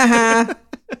 Yeah.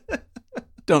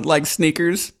 Don't like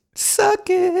sneakers. Suck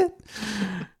it.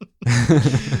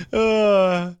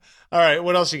 All right.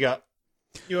 What else you got?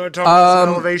 You want to talk about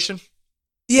some elevation?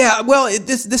 Yeah. Well,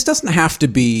 this doesn't have to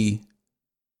be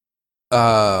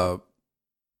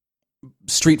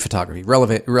street photography,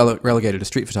 relegated to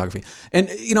street photography. And,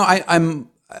 I'm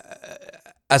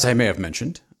as I may have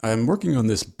mentioned, I'm working on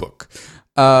this book.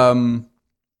 And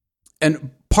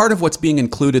part of what's being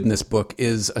included in this book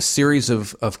is a series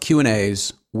of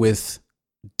Q&As with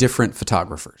different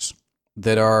photographers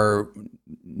that are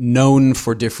known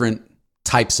for different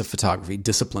types of photography,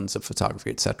 disciplines of photography,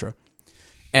 etc.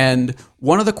 And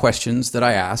one of the questions that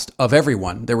I asked of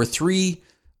everyone, there were three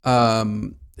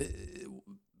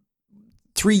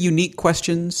unique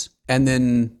questions and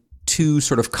then two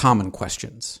sort of common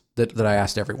questions that I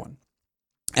asked everyone.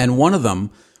 And one of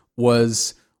them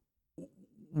was,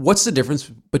 what's the difference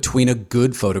between a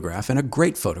good photograph and a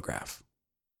great photograph?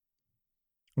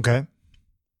 Okay.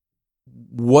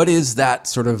 What is that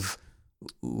sort of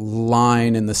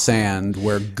line in the sand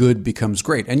where good becomes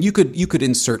great? And you could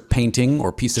insert painting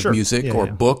or piece of music or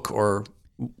book or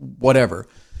whatever.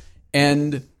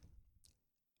 And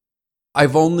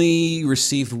I've only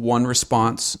received one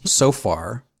response so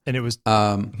far. And it was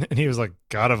and he was like,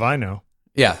 God if I know.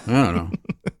 Yeah, I don't know.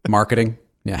 Marketing.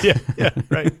 Yeah,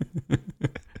 right.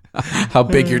 How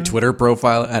big your Twitter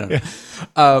profile? I don't know.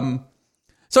 Yeah.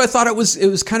 So I thought it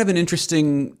was kind of an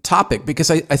interesting topic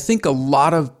because I think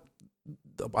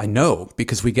I know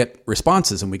because we get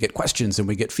responses and we get questions and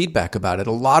we get feedback about it.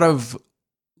 A lot of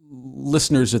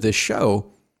listeners of this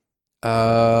show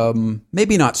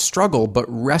maybe not struggle, but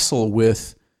wrestle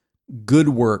with good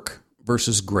work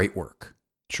versus great work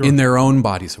Sure. in their own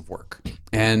bodies of work?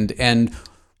 And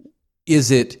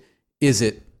is it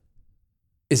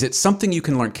something you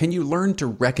can learn? Can you learn to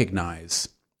recognize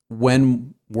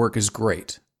when work is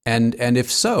great? And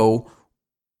if so,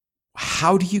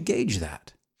 how do you gauge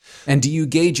that? And do you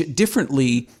gauge it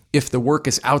differently if the work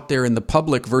is out there in the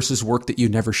public versus work that you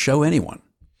never show anyone?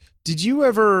 Did you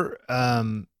ever,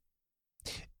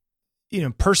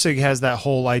 Pirsig has that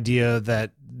whole idea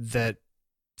that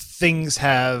things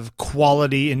have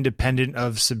quality independent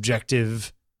of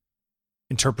subjective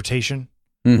interpretation.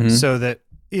 Mm-hmm. So that,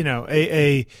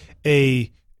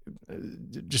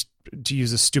 just to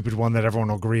use a stupid one that everyone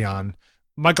will agree on,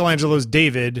 Michelangelo's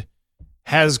David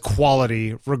has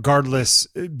quality regardless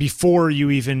before you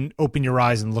even open your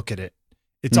eyes and look at it.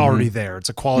 It's already there. It's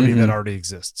a quality that already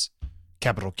exists.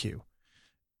 Capital Q.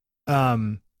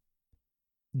 Do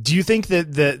you think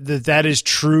that is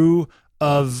true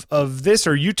of this?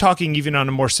 Or are you talking even on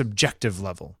a more subjective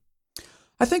level?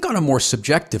 I think on a more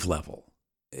subjective level.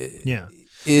 Yeah.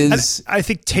 I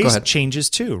think taste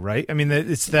changes too, right? I mean,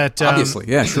 it's that obviously,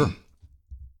 yeah, sure.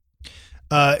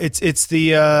 It's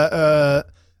the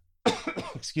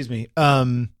excuse me.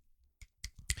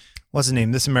 What's his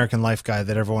name? This American Life guy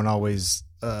that everyone always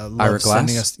loves Ira Glass?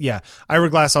 sending us. Yeah,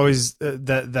 Ira Glass always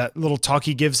that little talk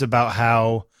he gives about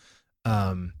how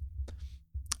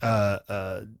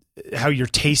your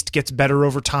taste gets better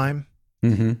over time,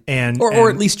 and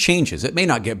or at least changes. It may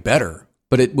not get better,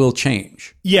 but it will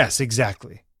change. Yes,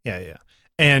 exactly. Yeah.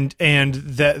 And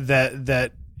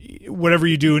that whatever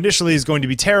you do initially is going to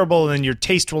be terrible, and then your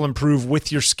taste will improve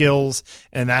with your skills,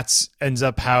 and that's ends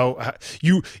up how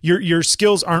your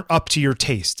skills aren't up to your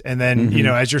taste, and then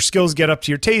as your skills get up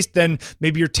to your taste, then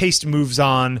maybe your taste moves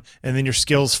on, and then your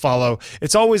skills follow.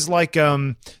 It's always like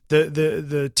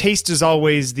the taste is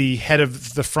always the head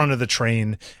of the front of the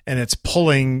train, and it's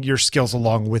pulling your skills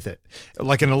along with it,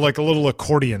 like a little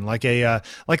accordion, like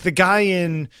the guy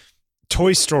in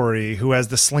Toy Story who has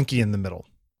the Slinky in the middle.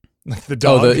 Like the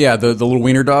dog. Oh, the little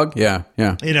wiener dog. Yeah.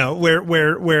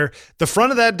 Where the front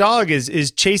of that dog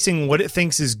is chasing what it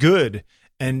thinks is good,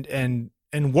 and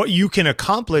what you can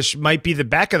accomplish might be the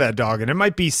back of that dog, and it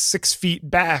might be 6 feet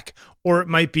back, or it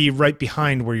might be right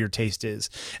behind where your taste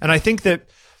is. And I think that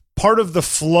part of the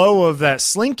flow of that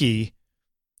Slinky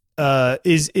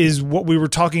is what we were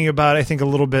talking about, I think, a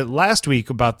little bit last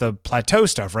week about the plateau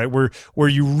stuff, right? Where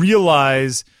you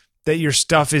realize that your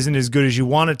stuff isn't as good as you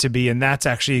want it to be, and that's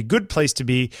actually a good place to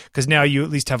be, because now you at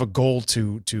least have a goal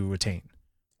to attain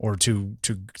or to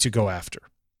go after.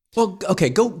 Well, okay,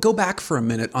 go back for a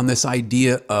minute on this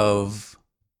idea of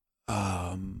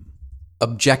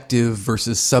objective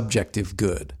versus subjective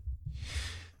good.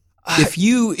 If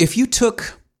you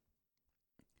took,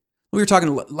 we were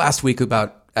talking last week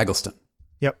about Eggleston.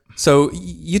 Yep. So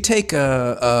you take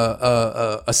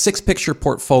a 6-picture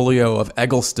portfolio of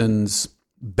Eggleston's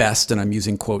best, and I'm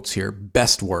using quotes here,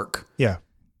 best work. Yeah.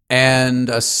 And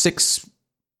a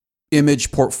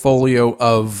 6-image portfolio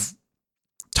of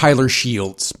Tyler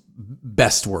Shields'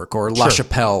 best work, or La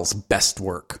Chapelle's best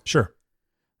work. Sure.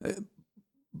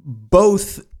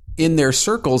 Both in their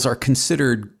circles are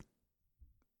considered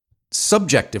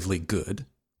subjectively good.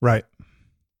 Right.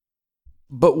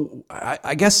 But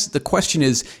I guess the question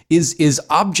is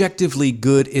objectively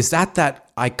good, is that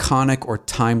iconic or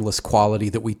timeless quality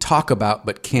that we talk about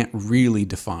but can't really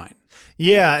define?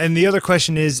 Yeah, and the other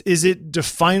question is it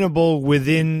definable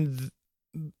within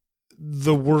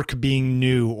the work being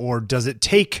new, or does it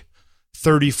take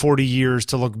 30, 40 years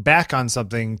to look back on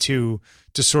something to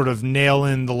sort of nail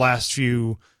in the last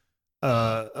few,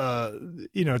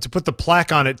 to put the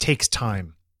plaque on it takes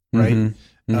time, right?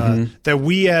 That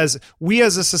we as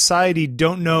a society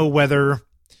don't know whether,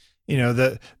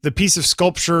 the piece of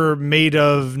sculpture made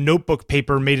of notebook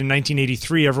paper made in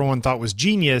 1983 everyone thought was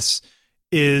genius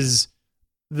is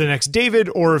the next David,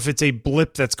 or if it's a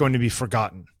blip that's going to be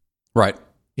forgotten. Right.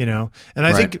 And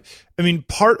I think,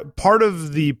 part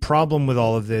of the problem with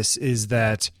all of this is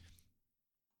that,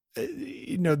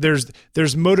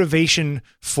 there's motivation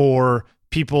for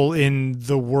people in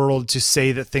the world to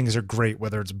say that things are great,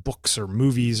 whether it's books or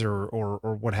movies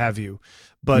or what have you.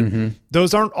 But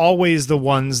those aren't always the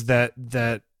ones that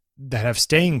have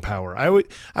staying power. I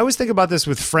always think about this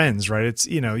with friends, right? It's,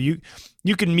 you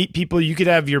can meet people, you could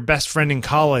have your best friend in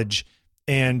college,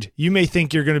 and you may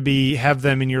think you're going to have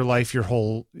them in your life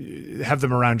have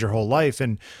them around your whole life.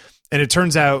 And it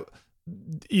turns out,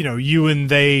 you and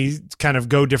they kind of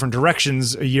go different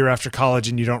directions a year after college,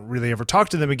 and you don't really ever talk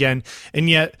to them again. And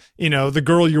yet, the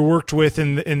girl you worked with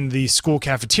in the school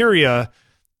cafeteria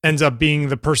ends up being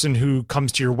the person who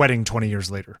comes to your wedding 20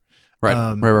 years later.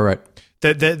 Right. Right.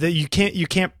 That you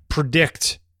can't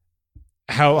predict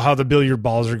how the billiard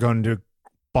balls are going to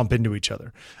bump into each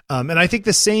other. And I think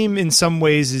the same in some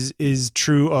ways is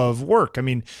true of work. I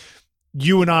mean,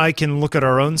 you and I can look at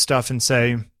our own stuff and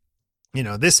say,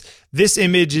 this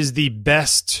image is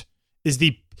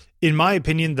in my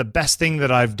opinion, the best thing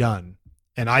that I've done.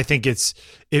 And I think it's,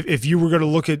 if you were going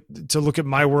to look at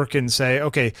my work and say,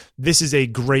 okay, this is a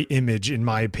great image in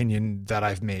my opinion that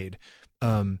I've made.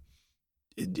 I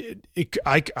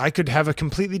could have a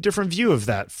completely different view of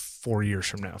that 4 years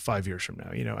from now, 5 years from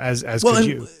now, as could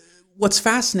you. What's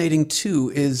fascinating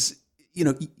too is,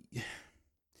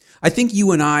 I think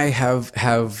you and I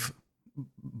have,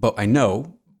 but I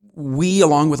know we,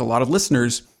 along with a lot of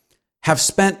listeners, have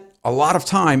spent a lot of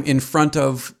time in front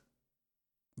of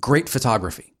great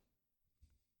photography.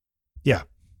 Yeah.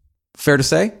 Fair to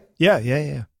say?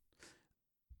 Yeah.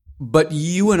 But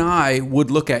you and I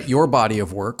would look at your body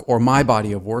of work or my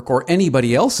body of work or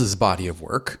anybody else's body of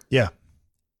work. Yeah.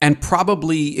 And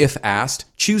probably, if asked,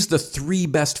 choose the 3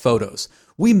 best photos.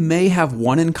 We may have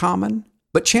one in common,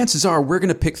 but chances are we're going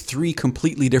to pick 3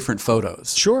 completely different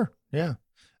photos. Sure. Yeah.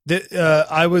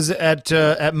 I was at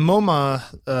MoMA.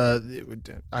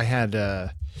 I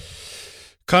had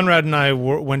Conrad and I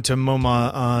went to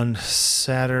MoMA on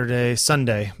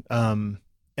Sunday.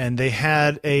 And they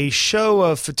had a show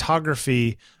of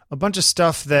photography, a bunch of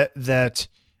stuff that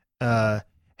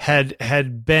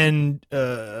had been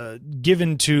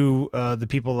given to the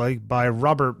people, like by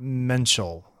Robert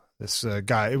Menschel, this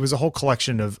guy. It was a whole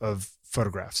collection of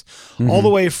photographs, all the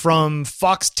way from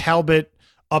Fox Talbot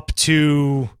up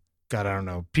to, God, I don't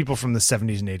know, people from the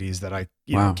 70s and 80s that I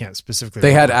can't specifically.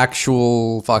 They had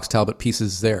actual Fox Talbot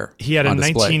pieces there. He had a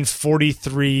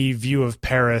 1943 view of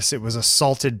Paris. It was a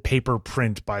salted paper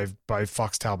print by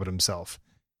Fox Talbot himself.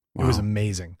 Wow. It was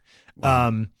amazing.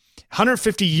 Wow.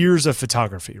 150 years of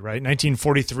photography, right?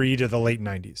 1943 to the late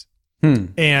 90s. Or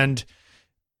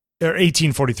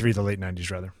 1843 to the late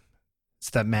 90s, rather. It's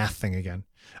that math thing again.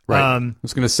 Right. I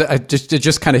was going to say, it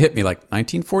just kind of hit me like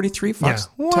 1943 Fox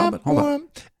Talbot. Hold on.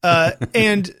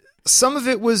 And some of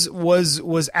it was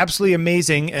absolutely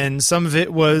amazing, and some of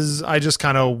it was, I just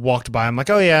kind of walked by. I'm like,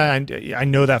 oh yeah, I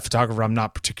know that photographer. I'm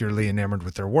not particularly enamored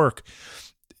with their work.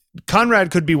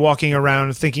 Conrad could be walking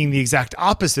around thinking the exact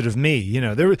opposite of me.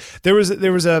 There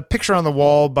was a picture on the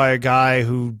wall by a guy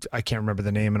who I can't remember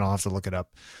the name, and I'll have to look it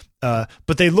up.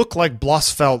 But they look like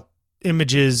Blossfeldt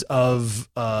images of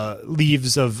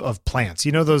leaves of plants.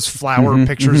 Those flower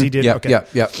pictures he did. Yeah, okay.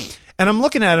 Yeah. And I'm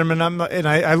looking at him, and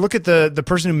I look at the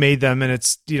person who made them, and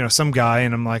it's some guy,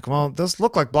 and I'm like, well, those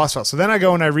look like Blossfeldt. So then I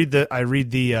go and I read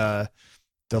the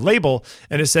label,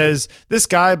 and it says this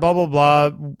guy, blah blah blah,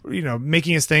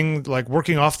 making his thing, like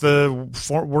working off the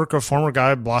work of former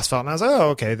guy Blossfeldt. And I was like, oh,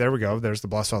 okay, there we go. There's the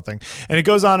Blossfeldt thing. And it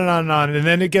goes on and on and on, and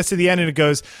then it gets to the end, and it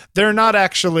goes, they're not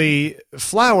actually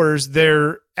flowers.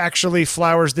 They're actually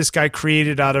flowers this guy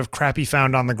created out of crap he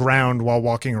found on the ground while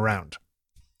walking around.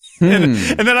 And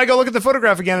then I go look at the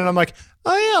photograph again, and I'm like,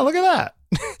 oh yeah, look at that.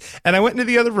 And I went into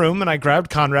the other room, and I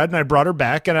grabbed Conrad, and I brought her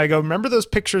back, and I go, remember those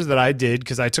pictures that I did?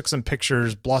 Because I took some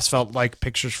pictures, Blossfeldt-like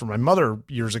pictures from my mother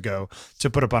years ago to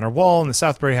put up on her wall in the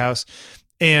Southbury house.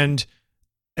 And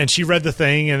she read the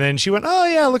thing, and then she went, oh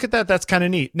yeah, look at that. That's kind of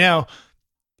neat. Now,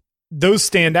 those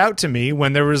stand out to me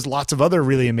when there was lots of other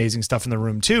really amazing stuff in the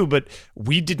room too, but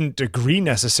we didn't agree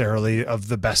necessarily of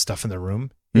the best stuff in the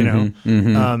room.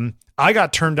 I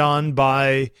got turned on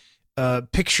by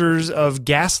pictures of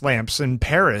gas lamps in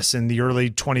Paris in the early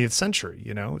 20th century.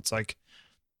 It's like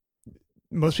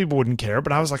most people wouldn't care,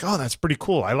 but I was like, oh, that's pretty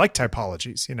cool. I like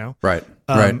typologies, Right.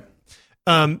 Right.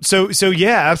 So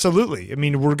yeah, absolutely. I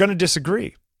mean, we're going to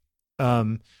disagree.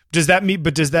 Does that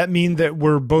mean that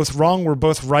we're both wrong? We're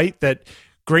both right, that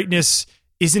greatness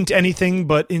isn't anything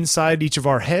but inside each of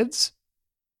our heads?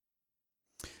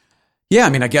 Yeah, I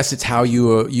mean, I guess it's how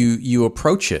you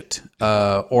approach it,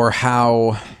 or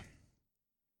how.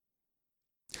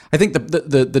 I think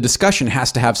the discussion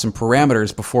has to have some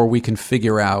parameters before we can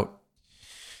figure out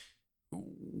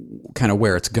kind of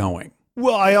where it's going.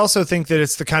 Well, I also think that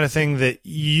it's the kind of thing that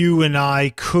you and I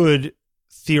could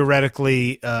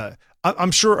theoretically.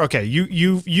 I'm sure. Okay,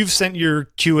 you've sent your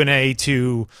Q&A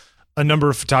to a number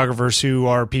of photographers who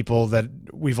are people that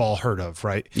we've all heard of,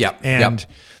 right? Yeah,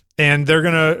 And they're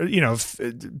going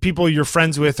to, people you're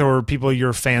friends with or people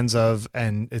you're fans of,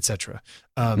 and et cetera.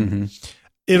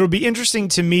 It'll be interesting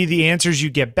to me, the answers you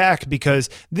get back, because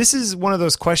this is one of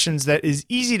those questions that is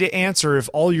easy to answer if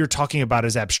all you're talking about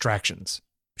is abstractions.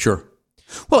 Sure.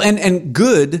 Well, and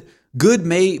good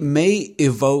may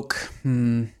evoke,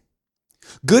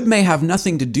 good may have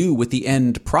nothing to do with the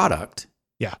end product.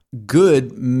 Yeah.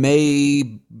 Good may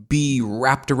be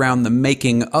wrapped around the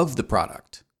making of the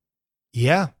product.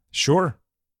 Yeah, sure.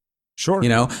 You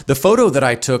know, the photo that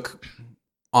I took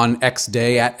on X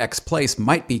day at X place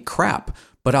might be crap,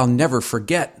 but I'll never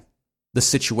forget the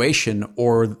situation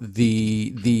or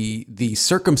the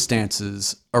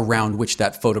circumstances around which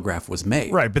that photograph was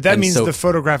made. Right, but that means the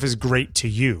photograph is great to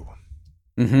you.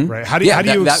 Mm-hmm. Right? How do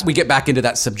you we get back into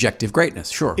that subjective greatness?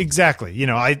 Sure. Exactly. You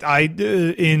know, I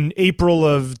in April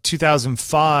of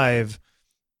 2005,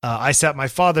 I sat my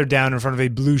father down in front of a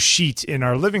blue sheet in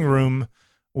our living room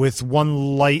with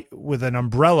one light with an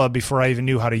umbrella before I even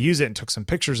knew how to use it, and took some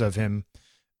pictures of him.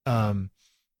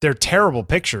 They're terrible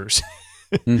pictures.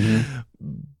 Mm-hmm.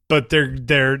 But they're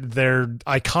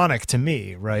iconic to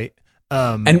me, right?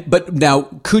 But now,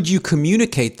 could you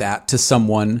communicate that to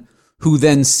someone who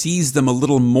then sees them a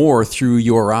little more through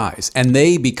your eyes, and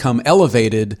they become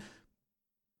elevated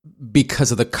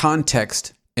because of the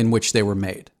context in which they were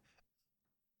made?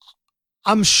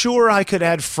 I'm sure I could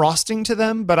add frosting to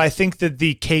them, but I think that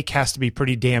the cake has to be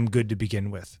pretty damn good to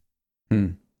begin with.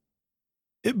 But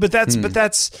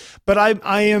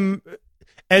I am.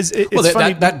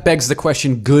 That begs the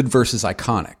question: good versus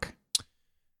iconic.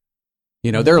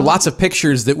 You know, there are lots of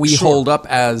pictures that we hold up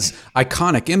as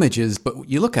iconic images, but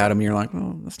you look at them and you're like,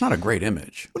 "Oh, that's not a great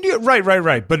image."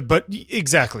 Right. But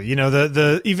exactly. You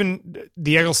know, even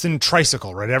the Eggleston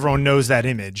tricycle, right? Everyone knows that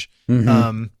image.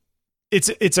 Mm-hmm.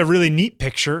 It's a really neat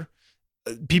picture.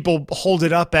 People hold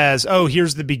it up as, oh,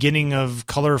 here's the beginning of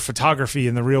color photography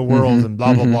in the real world, mm-hmm. and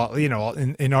blah, blah, blah, you know,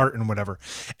 in art and whatever.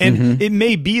 And mm-hmm. it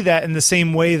may be that in the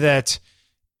same way that,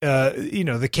 you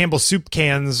know, the Campbell soup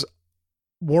cans,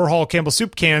 Warhol Campbell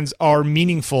soup cans are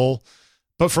meaningful.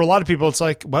 But for a lot of people, it's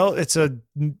like, well, it's a,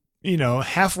 you know,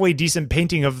 halfway decent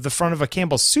painting of the front of a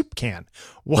Campbell soup can.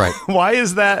 Right. Why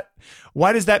is that?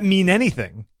 Why does that mean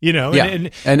anything? You know, yeah.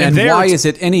 And why is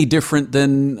it any different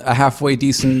than a halfway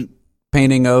decent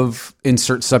painting of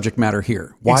insert subject matter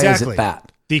here? Why is it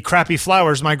that? The crappy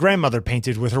flowers my grandmother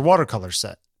painted with her watercolor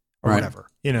set or whatever,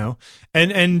 you know?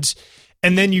 And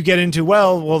then you get into,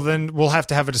 well, then we'll have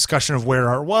to have a discussion of where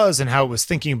art was and how it was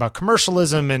thinking about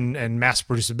commercialism and mass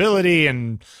producibility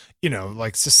and, you know,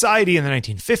 like society in the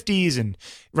 1950s. And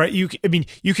right. You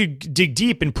could dig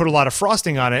deep and put a lot of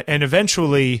frosting on it. And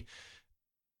eventually,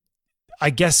 I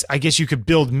guess you could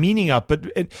build meaning up,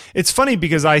 but it's funny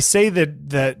because I say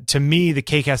that to me, the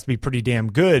cake has to be pretty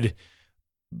damn good.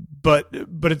 But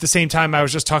at the same time, I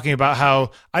was just talking about how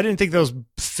I didn't think those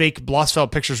fake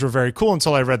Blossfeld pictures were very cool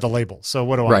until I read the label. So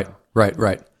what do I know?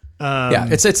 Right. Yeah.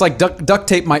 It's like duct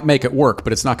tape might make it work,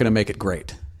 but it's not going to make it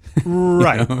great.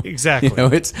 Right. You know? Exactly. You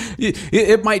know,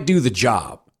 it might do the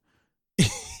job.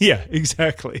 Yeah,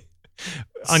 exactly.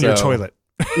 On your toilet.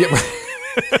 Yeah.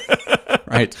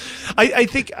 Right. I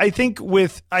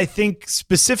think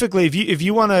specifically if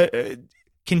you want to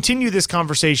continue this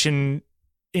conversation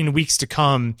in weeks to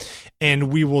come, and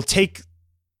we will take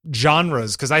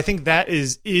genres, because I think that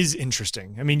is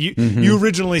interesting. I mean, you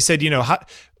originally said, you know,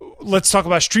 let's talk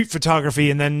about street photography,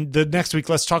 and then the next week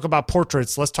let's talk about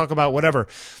portraits, let's talk about whatever.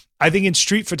 I think in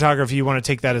street photography you want to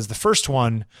take that as the first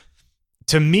one.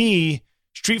 To me,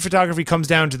 street photography comes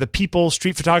down to the people.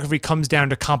 Street photography comes down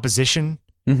to composition.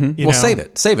 Mm-hmm. Well, save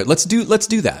it. Let's do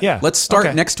that. Yeah. Let's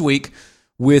start next week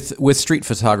with street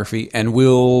photography, and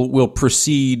we'll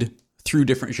proceed through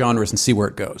different genres and see where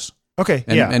it goes. Okay.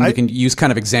 And we can use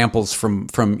kind of examples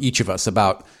from each of us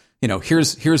about, you know,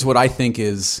 here's what I think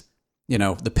is, you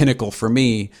know, the pinnacle for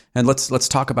me, and let's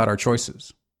talk about our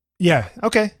choices. Yeah.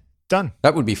 Okay. Done.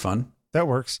 That would be fun. That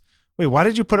works. Wait, why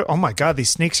did you put it? Oh my God,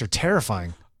 these snakes are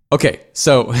terrifying. Okay,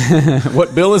 so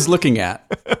what Bill is looking at.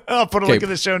 I'll put a link in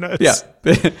the show notes. Yeah.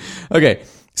 Okay,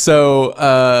 so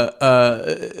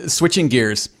switching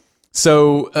gears.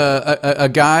 So a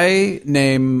guy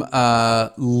named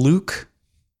Luke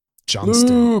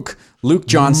Johnston. Luke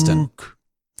Johnston,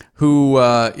 who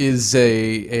is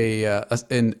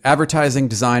an advertising,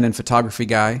 design, and photography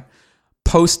guy,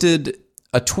 posted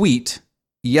a tweet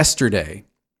yesterday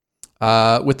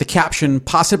with the caption,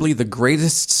 "Possibly the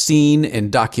greatest scene in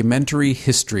documentary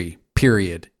history,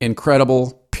 period.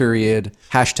 Incredible, period.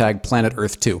 Hashtag Planet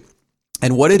Earth 2.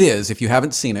 And what it is, if you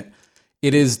haven't seen it,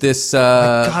 it is this...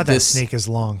 God, that snake is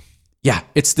long. Yeah,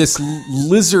 it's this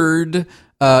lizard,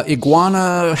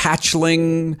 iguana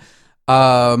hatchling.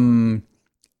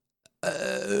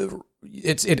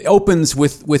 It opens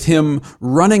with him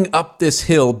running up this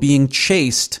hill, being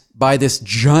chased by this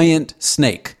giant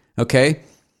snake, okay?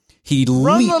 He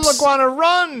run, leaps. Little iguana,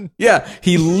 run! Yeah,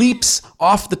 he leaps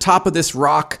off the top of this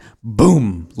rock,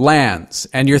 boom, lands.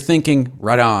 And you're thinking,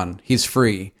 right on, he's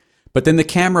free. But then the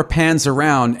camera pans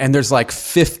around and there's like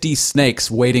 50 snakes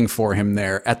waiting for him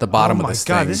there at the bottom of this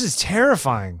thing. Oh my God, this is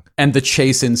terrifying. And the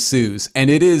chase ensues. And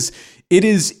it is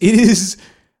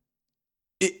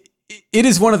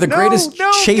one of the greatest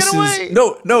chases. Get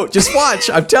away. No, just watch.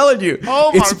 I'm telling you.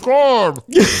 Oh my God.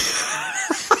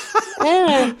 Oh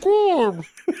my God.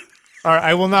 All right,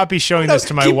 I will not be showing this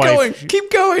to my wife.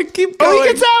 Keep going. Oh, he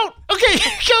gets out. Okay,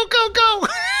 go.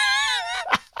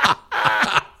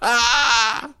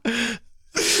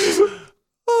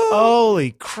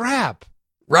 Holy crap.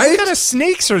 Right? What kind of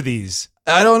snakes are these?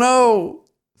 I don't know.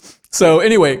 So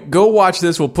anyway, go watch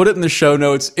this. We'll put it in the show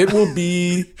notes. It will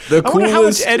be the I coolest. wonder how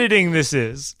much editing this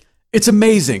is. It's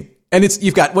amazing. And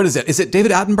you've got, what is it? Is it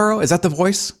David Attenborough? Is that the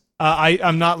voice?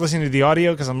 I'm not listening to the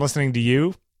audio because I'm listening to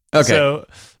you. Okay. So,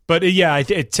 but yeah,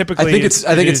 it typically. I think it's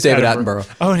David Attenborough.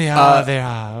 Oh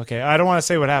yeah, okay. I don't want to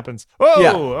say what happens. Whoa.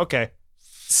 Yeah. Okay.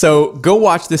 So go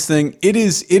watch this thing. It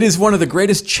is one of the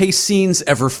greatest chase scenes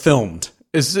ever filmed,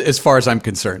 as far as I'm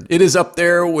concerned. It is up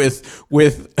there with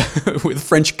with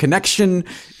French Connection.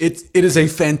 It is a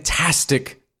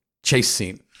fantastic chase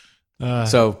scene.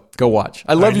 So go watch.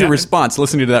 I love your response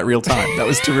listening to that real time. That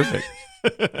was terrific.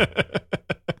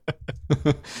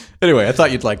 Anyway, I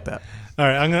thought you'd like that. All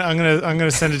right, I'm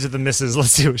gonna send it to the missus.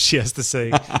 Let's see what she has to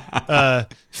say.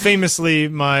 Famously,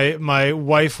 my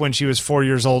wife, when she was 4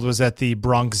 years old, was at the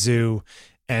Bronx Zoo,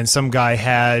 and some guy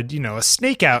had a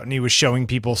snake out, and he was showing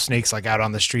people snakes like out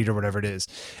on the street or whatever it is,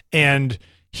 and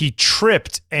he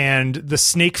tripped, and the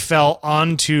snake fell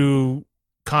onto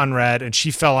Conrad, and she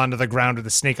fell onto the ground with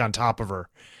the snake on top of her.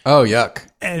 Oh, yuck!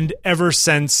 And ever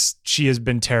since, she has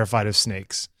been terrified of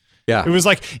snakes. Yeah. It was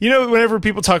like, whenever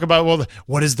people talk about, well,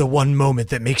 what is the one moment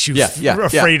that makes you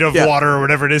afraid of water or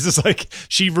whatever it is, it's like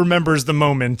she remembers the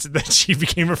moment that she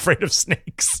became afraid of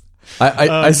snakes.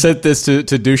 I said this to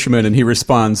Dushman and he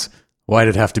responds, why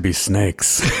did it have to be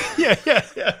snakes? Yeah.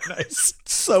 Nice.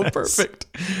 So nice. Perfect.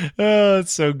 Oh,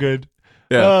 it's so good.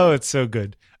 Yeah. Oh, it's so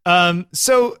good.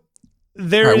 So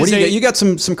there right, is you got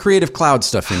some Creative Cloud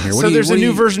stuff in here. There's a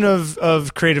new version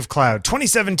of Creative Cloud.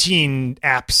 2017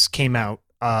 apps came out.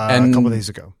 A couple of days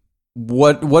ago.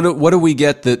 What do we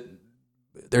get that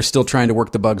they're still trying to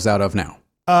work the bugs out of now?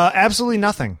 Absolutely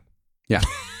nothing. Yeah.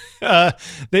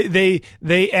 They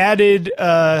added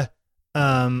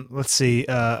let's see.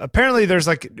 Apparently there's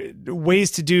like ways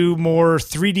to do more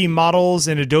 3D models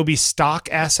in Adobe stock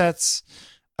assets.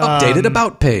 Updated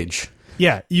about page.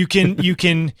 Yeah, you can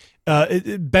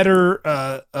better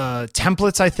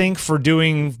templates, I think, for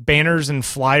doing banners and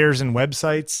flyers and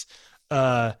websites.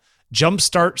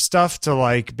 Jumpstart stuff to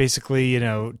like basically,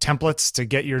 templates to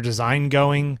get your design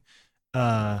going.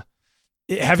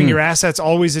 Having your assets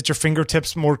always at your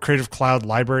fingertips, more Creative Cloud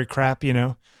library crap,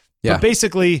 Yeah. But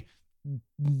basically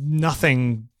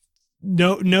nothing,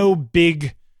 no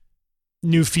big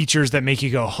new features that make you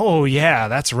go, oh yeah,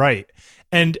 that's right.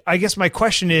 And I guess my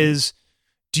question is,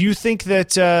 do you think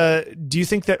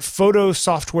that photo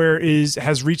software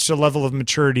has reached a level of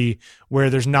maturity where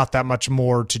there's not that much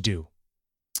more to do?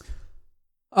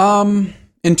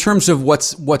 In terms of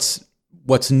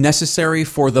what's necessary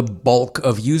for the bulk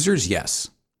of users, yes.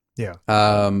 Yeah.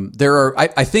 There are.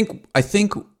 I think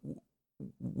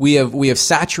we have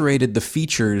saturated the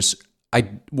features.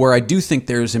 Where I do think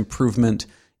there's improvement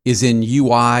is in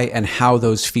UI and how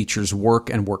those features work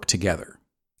together.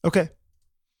 Okay.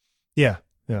 Yeah.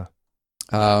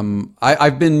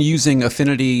 I've been using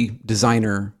Affinity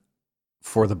Designer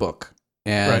for the book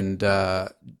and. Right.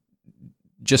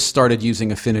 Just started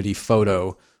using Affinity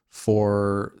Photo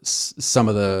for some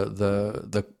of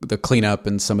the cleanup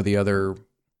and some of the other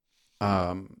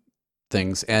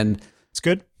things, and it's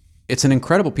good. It's an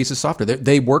incredible piece of software.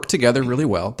 They work together really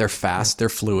well. They're fast. They're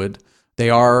fluid. They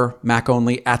are Mac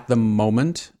only at the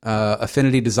moment.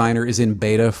 Affinity Designer is in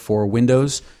beta for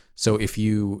Windows. So if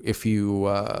you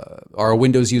are a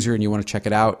Windows user and you want to check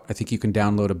it out, I think you can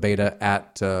download a beta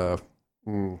at. I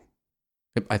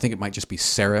think it might just be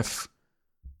Serif.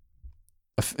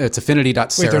 It's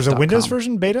affinity.serif.com. Wait, there's a Windows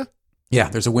version beta? Yeah,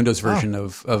 there's a Windows version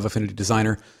of Affinity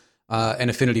Designer.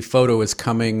 And Affinity Photo is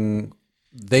coming,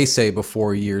 they say,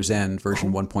 before year's end,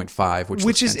 version 1.5,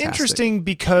 which is fantastic. Interesting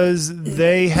because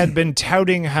they had been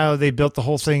touting how they built the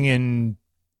whole thing in,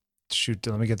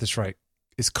 let me get this right.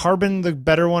 Is Carbon the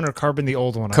better one or Carbon the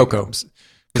old one? Cocoa.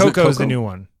 Cocoa's the new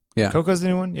one. Yeah. Cocoa's the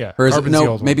new one? Yeah. Or is Carbon's it, the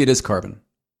no, old maybe one. it is Carbon.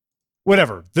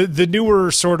 Whatever. The newer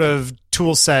sort of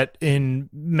tool set in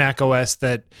Mac OS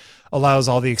that allows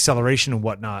all the acceleration and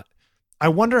whatnot. I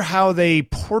wonder how they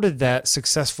ported that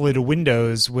successfully to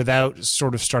Windows without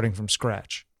sort of starting from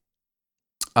scratch.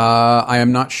 I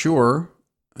am not sure.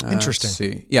 Interesting. Let's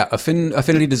see. Yeah,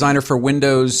 Affinity Designer for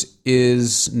Windows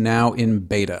is now in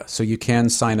beta, so you can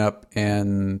sign up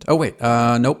and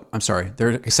nope, I'm sorry, they're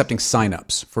accepting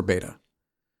signups for beta,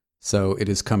 so it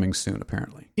is coming soon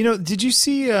apparently. Did you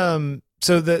see?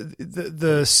 So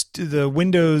the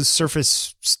Windows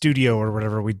Surface Studio or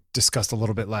whatever we discussed a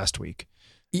little bit last week.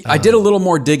 I did a little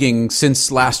more digging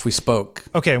since last we spoke.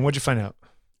 Okay, and what'd you find out?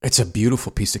 It's a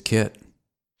beautiful piece of kit.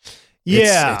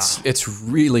 Yeah, it's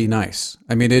really nice.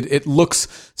 I mean, it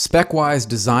looks spec-wise,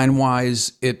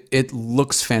 design-wise, it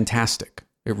looks fantastic.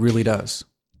 It really does.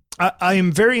 I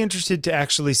am very interested to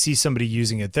actually see somebody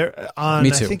using it. There on,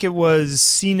 Me too. I think it was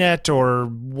CNET or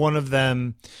one of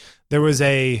them. There was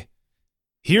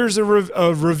here's a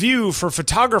review for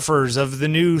photographers of the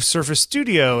new Surface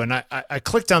Studio, and I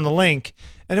clicked on the link.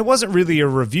 And it wasn't really a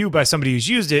review by somebody who's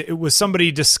used it. It was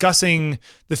somebody discussing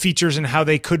the features and how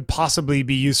they could possibly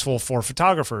be useful for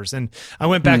photographers. And I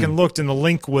went back and looked, and the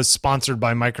link was sponsored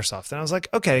by Microsoft. And I was like,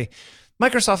 okay,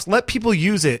 Microsoft, let people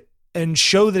use it and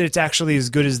show that it's actually as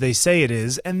good as they say it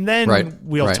is. And then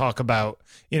we'll talk about,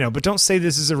 but don't say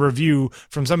this is a review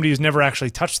from somebody who's never actually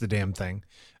touched the damn thing.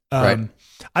 I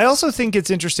also think it's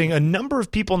interesting. A number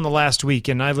of people in the last week,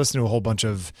 and I've listened to a whole bunch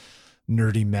of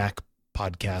nerdy Mac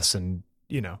podcasts and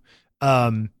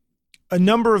a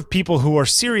number of people who are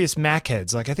serious Mac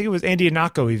heads, like I think it was Andy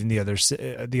Anako even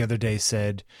the other day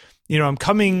said, I'm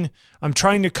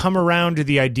trying to come around to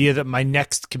the idea that my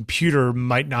next computer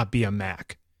might not be a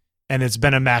Mac, and it's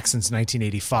been a Mac since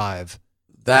 1985.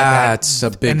 That's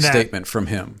a big statement from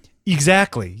him.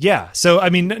 Exactly. Yeah. So, I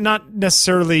mean, not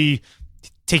necessarily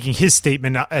taking his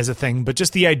statement as a thing, but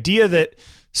just the idea that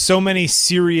so many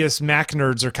serious Mac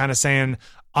nerds are kind of saying,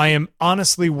 I am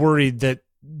honestly worried that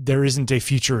there isn't a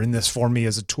future in this for me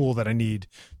as a tool that I need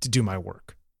to do my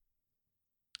work.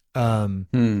 If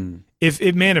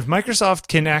Microsoft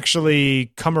can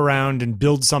actually come around and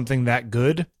build something that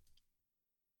good,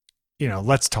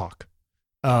 let's talk.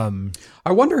 I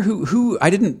wonder who I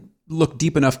didn't look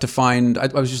deep enough to find. I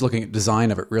was just looking at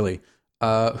design of it really.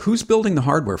 Who's building the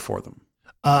hardware for them?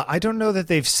 I don't know that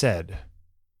they've said.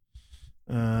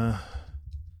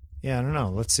 Yeah, I don't know.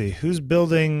 Let's see. Who's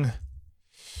building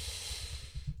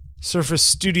Surface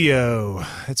Studio?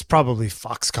 It's probably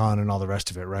Foxconn and all the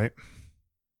rest of it, right?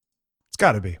 It's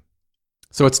got to be.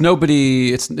 So it's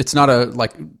nobody. It's not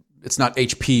it's not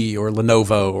HP or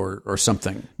Lenovo or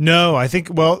something. No, I think.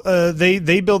 Well,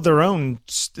 they build their own.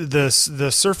 The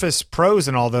Surface Pros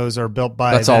and all those are built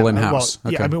by. That's all in house.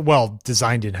 Well, okay. Yeah, I mean,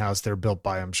 designed in house. They're built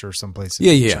by, I'm sure, someplace.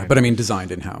 Yeah. But I mean,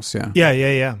 designed in house. Yeah.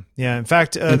 Yeah. In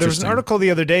fact, there was an article the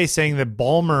other day saying that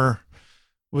Ballmer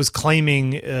was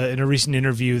claiming in a recent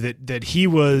interview that he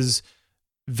was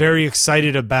very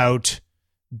excited about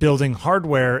building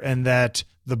hardware, and that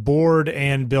the board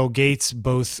and Bill Gates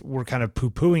both were kind of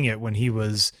poo-pooing it when he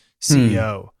was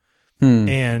CEO.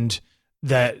 And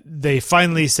that they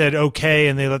finally said okay,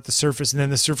 and they let the Surface, and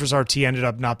then the Surface RT ended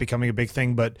up not becoming a big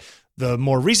thing, but the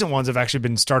more recent ones have actually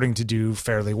been starting to do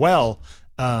fairly well.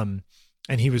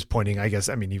 And he was pointing, I guess,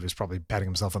 I mean, he was probably patting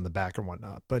himself on the back and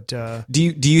whatnot. But do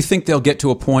you think they'll get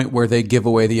to a point where they give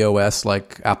away the OS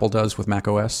like Apple does with Mac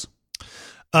OS?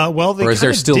 Well, they or is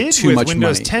there still did too with much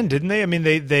Windows money? 10, didn't they? I mean,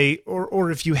 they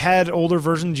or if you had older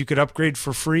versions, you could upgrade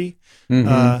for free.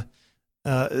 My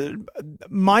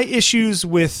issues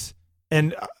with,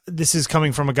 and this is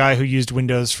coming from a guy who used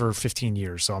Windows for 15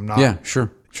 years, so I'm not. Yeah,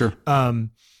 sure.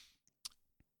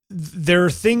 There are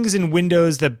things in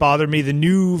Windows that bother me. The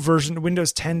new version,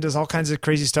 Windows 10, does all kinds of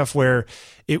crazy stuff where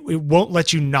it won't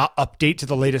let you not update to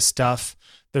the latest stuff.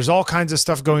 There's all kinds of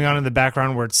stuff going on in the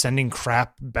background where it's sending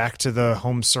crap back to the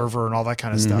home server and all that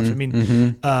kind of stuff. I mean,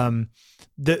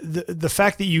 the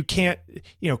fact that you can't,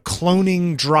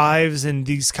 cloning drives and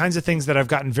these kinds of things that I've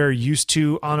gotten very used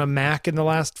to on a Mac in the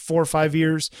last 4 or 5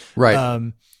 years.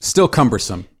 Right. Still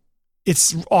cumbersome.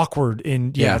 It's awkward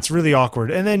it's really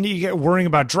awkward. And then you get worrying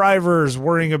about drivers,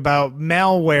 worrying about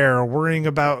malware, worrying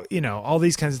about, all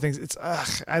these kinds of things. It's,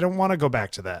 I don't want to go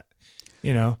back to that,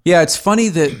 Yeah, it's funny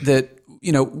that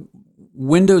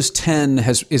Windows 10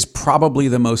 is probably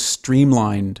the most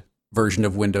streamlined version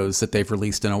of Windows that they've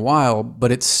released in a while,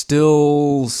 but it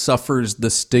still suffers the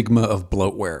stigma of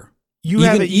bloatware. You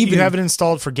have it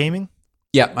installed for gaming?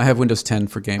 Yeah, I have Windows 10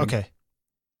 for gaming. Okay.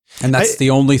 And that's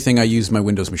the only thing I use my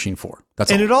Windows machine for. That's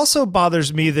all. And it also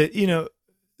bothers me that,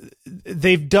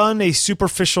 they've done a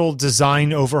superficial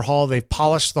design overhaul. They've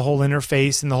polished the whole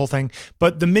interface and the whole thing.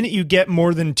 But the minute you get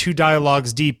more than 2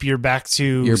 dialogues deep, you're back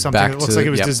to something that looks like it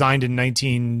was designed in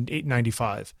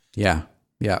 1995. Yeah.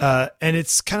 And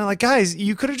it's kind of like, guys,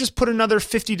 you could have just put another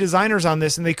 50 designers on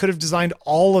this and they could have designed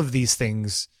all of these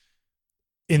things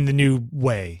in the new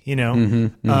way, you know?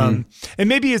 Mm-hmm. And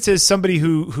maybe it's as somebody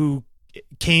who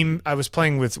came, I was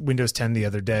playing with Windows 10 the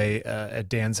other day at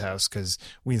Dan's house because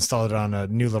we installed it on a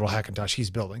new little Hackintosh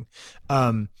he's building.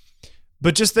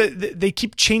 But just that they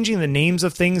keep changing the names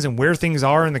of things and where things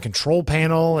are in the control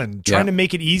panel and trying to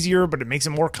make it easier, but it makes it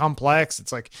more complex.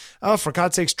 It's like, oh, for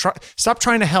God's sakes, stop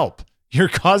trying to help.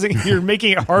 You're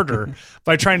making it harder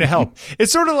by trying to help.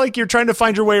 It's sort of like you're trying to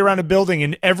find your way around a building,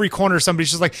 and every corner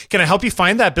somebody's just like, "Can I help you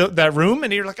find that room?"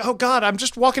 And you're like, "Oh God, I'm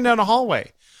just walking down a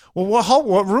hallway." Well,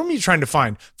 what room are you trying to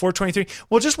find? 423.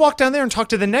 Well, just walk down there and talk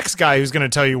to the next guy who's going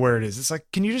to tell you where it is. It's like,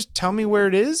 can you just tell me where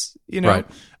it is? You know.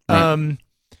 Right.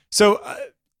 So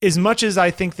as much as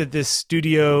I think that this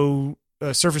studio,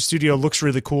 Surface Studio, looks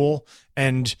really cool,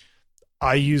 and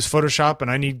I use Photoshop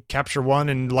and I need Capture One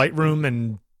and Lightroom,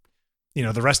 and you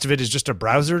know the rest of it is just a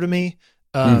browser to me.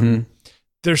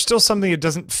 There's still something that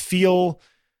doesn't feel.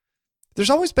 There's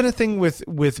always been a thing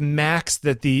with Macs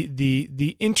that the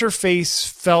interface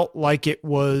felt like it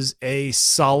was a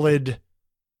solid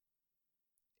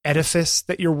edifice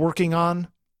that you're working on,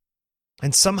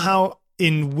 and somehow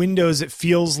in Windows it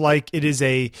feels like it is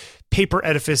a paper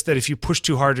edifice that if you push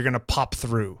too hard you're going to pop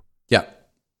through. Yeah.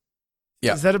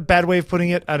 Is that a bad way of putting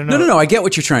it? I don't know. No. I get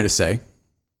what you're trying to say.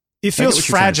 It feels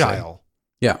fragile.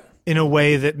 Yeah. In a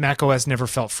way that macOS never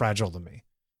felt fragile to me.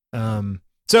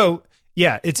 So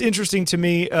yeah, it's interesting to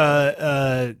me.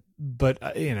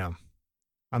 But you know,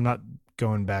 I'm not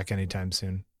going back anytime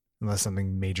soon unless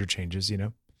something major changes, you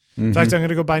know. In fact, I'm going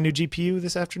to go buy a new GPU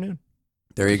this afternoon.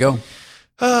 There you go.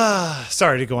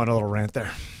 Sorry to go on a little rant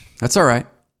there. That's all right.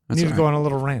 I need to go on a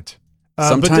little rant.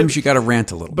 Sometimes you got to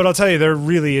rant a little. But I'll tell you, there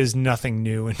really is nothing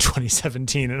new in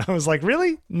 2017. And I was like,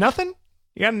 really? Nothing?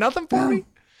 You got nothing for me?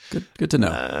 Good to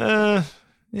know.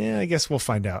 Yeah, I guess we'll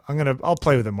find out. I'll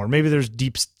play with it more. Maybe there's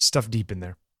stuff deep in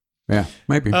there. Yeah,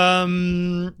 maybe.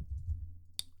 You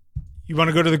want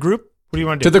to go to the group? What do you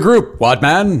want to do? To the group,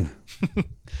 Wadman.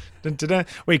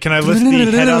 Wait, can I lift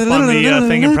the head up on the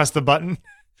thing and press the button?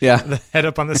 Yeah. The head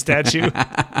up on the statue.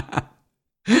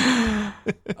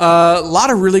 A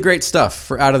lot of really great stuff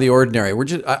for Out of the Ordinary. We're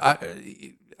just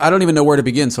I don't even know where to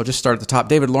begin, so I'll just start at the top.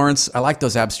 David Lawrence, I like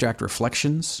those abstract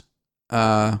reflections.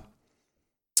 Boden,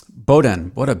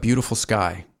 what a beautiful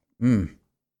sky. What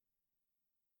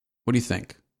do you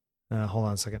think? Hold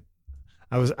on a second.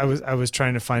 I was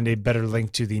trying to find a better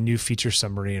link to the new feature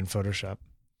summary in Photoshop.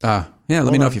 Let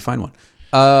me know if you find one.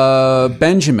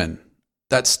 Benjamin,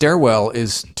 that stairwell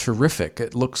is terrific.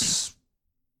 It looks,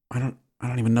 I don't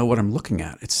even know what I'm looking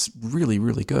at. It's really,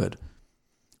 really good.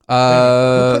 Put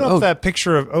up that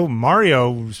picture of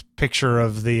Mario's picture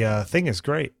of the thing is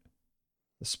great.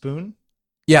 The spoon.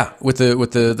 Yeah, with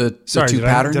the two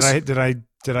patterns. Did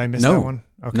I miss that one?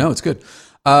 Okay. No, it's good.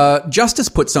 Justice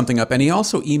put something up, and he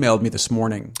also emailed me this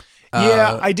morning.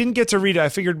 Yeah, I didn't get to read it. I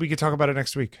figured we could talk about it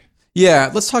next week.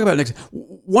 Yeah, let's talk about it next.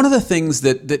 One of the things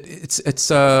that it's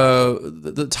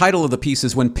the title of the piece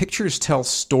is When Pictures Tell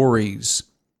Stories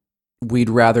We'd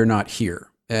Rather Not Hear.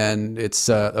 And it's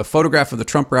a photograph of the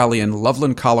Trump rally in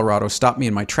Loveland, Colorado. Stopped me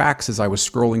in my tracks as I was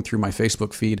scrolling through my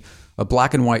Facebook feed. A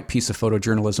black and white piece of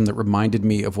photojournalism that reminded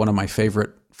me of one of my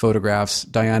favorite photographs,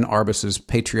 Diane Arbus's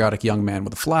Patriotic Young Man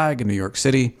with a Flag in New York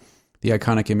City, the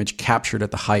iconic image captured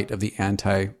at the height of the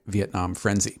anti-Vietnam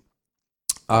frenzy.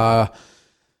 I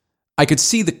could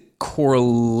see the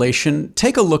correlation.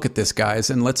 Take a look at this, guys,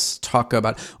 and let's talk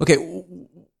about... Okay,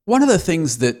 one of the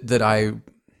things that I...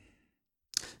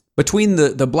 Between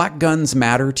the Black Guns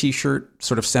Matter t-shirt,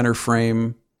 sort of center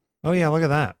frame... Oh, yeah, look at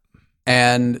that.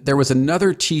 And there was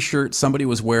another t-shirt somebody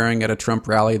was wearing at a Trump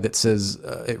rally that says,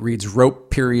 it reads, rope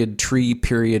period, tree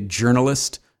period,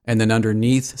 journalist, and then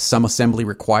underneath, some assembly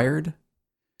required.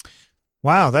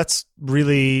 Wow, that's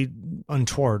really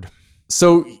untoward.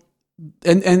 So...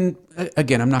 And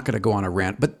again, I'm not going to go on a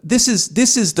rant, but this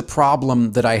is the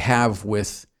problem that I have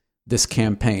with this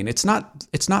campaign. It's not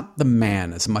the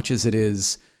man as much as it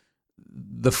is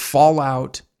the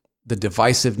fallout, the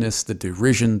divisiveness, the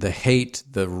derision, the hate,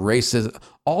 the racism,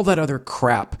 all that other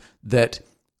crap that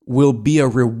will be a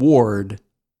reward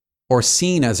or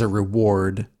seen as a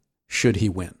reward should he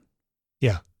win.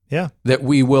 Yeah. Yeah. That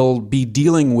we will be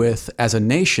dealing with as a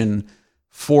nation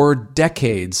for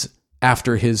decades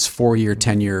after his 4-year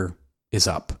tenure is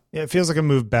up. Yeah, it feels like a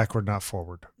move backward, not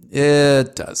forward.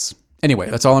 It does. Anyway,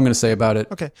 that's all I'm going to say about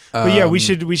it. Okay. But yeah, we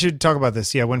should talk about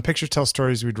this. Yeah, when pictures tell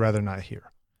stories we'd rather not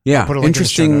hear. Yeah,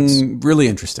 interesting, really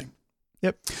interesting.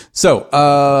 Yep. So,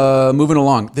 moving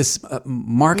along. This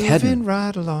Mark Hedden,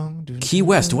 right along, Key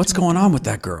West, what's going on with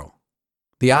that girl?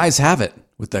 The eyes have it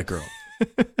with that girl.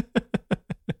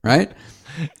 Right?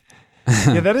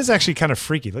 Yeah, that is actually kind of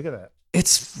freaky. Look at that.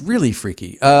 It's really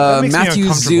freaky. makes me Matthew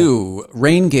uncomfortable. Zoo,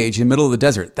 rain gauge in the middle of the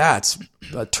desert. That's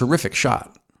a terrific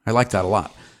shot. I like that a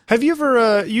lot. Have you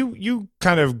ever, you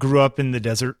kind of grew up in the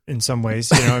desert in some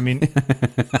ways, you know, I mean,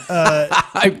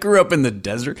 I grew up in the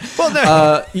desert. well,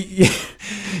 no, Yeah.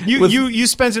 you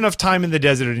spent enough time in the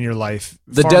desert in your life.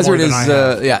 The far desert more than is, I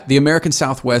have. the American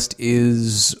Southwest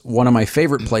is one of my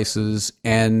favorite places,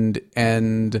 and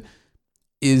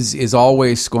is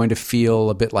always going to feel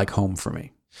a bit like home for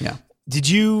me. Yeah. Did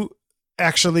you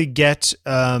actually get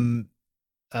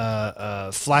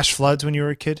flash floods when you were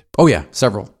a kid? Oh yeah,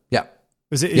 several. Yeah.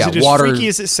 Is it Yeah, as water- freaky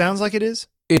as it sounds like it is?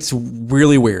 It's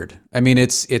really weird. I mean,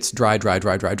 it's dry,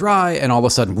 and all of a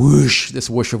sudden, whoosh! This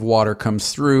whoosh of water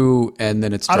comes through, and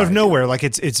then it's Out dry of again. nowhere, like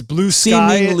it's blue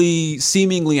sky.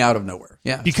 seemingly out of nowhere.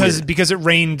 Yeah, it's weird. because it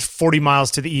rained 40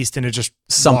 miles to the east and it just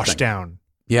Something. washed down.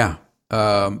 Yeah.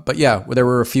 But yeah, there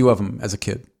were a few of them as a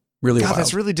kid. Really God, wild.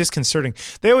 that's really disconcerting.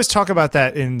 They always talk about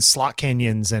that in slot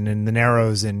canyons and in the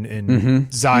Narrows and in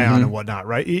Mm-hmm. Zion and whatnot,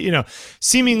 right? You know,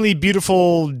 seemingly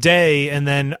beautiful day, and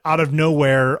then out of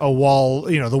nowhere, a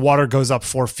wall, you know, the water goes up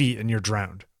 4 feet and you're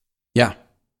drowned. Yeah.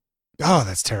 Oh,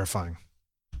 that's terrifying.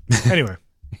 Anyway,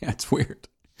 Yeah, it's weird.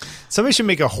 somebody should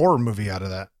make a horror movie out of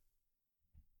that.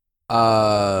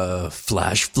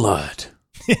 Flash flood.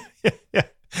 Yeah.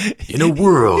 In a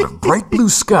world of bright blue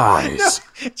skies.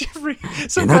 Jeffrey,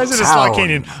 sometimes in a slot town.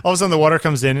 canyon, all of a sudden the water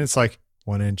comes in and it's like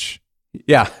 1 inch,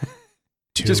 Yeah.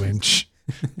 2 Just- inch,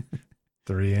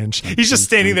 3 inch. He's just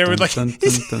standing there with like,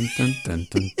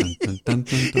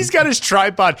 he's got his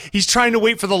tripod. He's trying to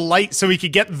wait for the light so he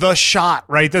could get the shot,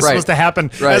 right? That's Right. supposed to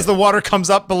happen Right. as the water comes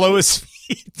up below his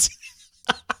feet.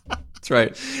 That's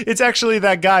right. It's actually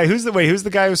that guy. Who's the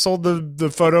guy who sold the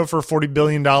photo for $40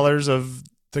 billion of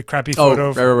the crappy Oh,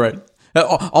 photo? right.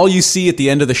 All you see at the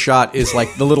end of the shot is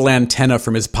like the little antenna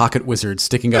from his pocket wizard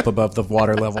sticking up above the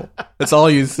water level. That's all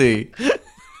you see.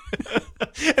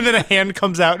 And then a hand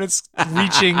comes out and it's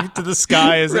reaching to the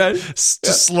sky as Right. it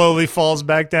just slowly falls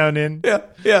back down in.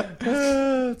 Yeah.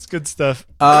 It's good stuff.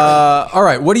 All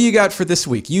right. What do you got for this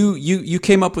week? You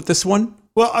came up with this one?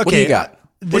 Well, okay. What do you got?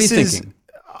 What are you This is thinking?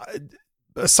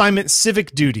 assignment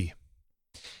civic duty.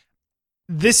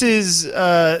 This is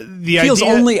the Feels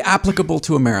idea. only applicable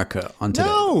to America on today.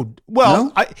 No, well,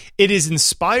 No? it is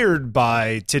inspired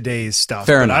by today's stuff.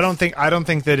 Fair but enough. I don't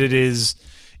think that it is.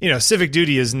 You know, civic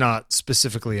duty is not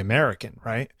specifically American,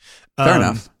 right? Fair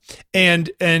enough.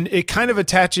 And it kind of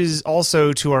attaches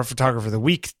also to our photographer of the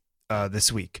week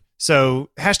this week. So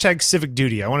hashtag civic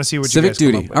duty. I want to see what Civic you guys come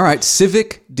duty. up with. All right.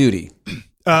 Civic duty.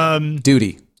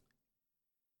 Duty.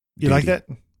 You like that?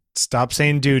 Stop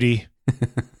saying duty.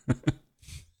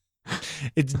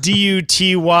 It's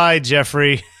DUTY,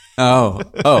 Jeffrey. Oh.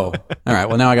 All right.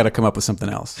 Well, now I got to come up with something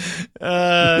else.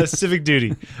 Civic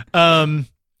duty.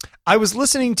 I was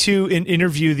listening to an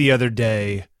interview the other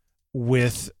day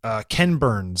with Ken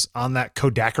Burns on that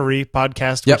Kodakery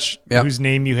podcast, Yep. whose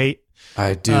name you hate.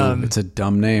 I do. It's a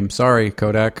dumb name. Sorry,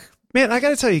 Kodak. Man, I got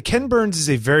to tell you, Ken Burns is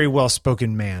a very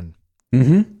well-spoken man.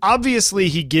 Mm-hmm. Obviously,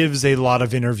 he gives a lot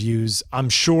of interviews. I'm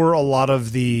sure a lot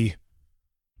of the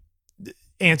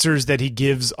answers that he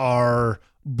gives are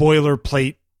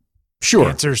boilerplate Sure.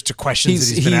 answers to questions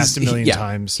that he's been asked a million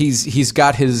times. He's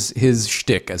got his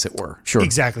shtick, as it were. Sure.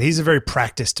 Exactly. He's a very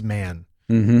practiced man.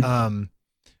 Mm-hmm.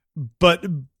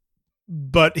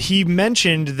 But he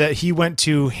mentioned that he went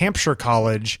to Hampshire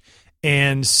College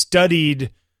and studied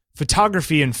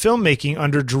photography and filmmaking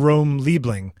under Jerome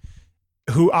Liebling,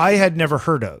 who I had never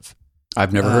heard of.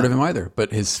 I've never heard of him either,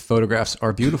 but his photographs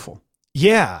are beautiful.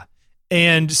 Yeah.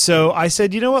 And so I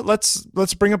said, you know what? Let's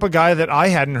bring up a guy that I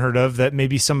hadn't heard of that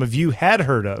maybe some of you had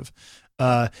heard of.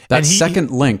 That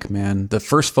second link, man, the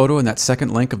first photo and that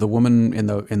second link of the woman in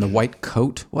the white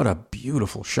coat. What a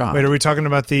beautiful shot. Wait, are we talking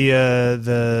about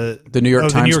the New York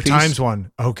Times the New York piece? Times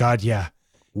one? Oh God, yeah.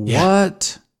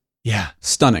 What? Yeah.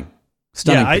 Stunning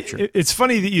picture. It's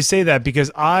funny that you say that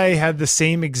because I had the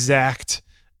same exact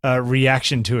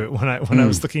reaction to it when I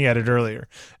was looking at it earlier.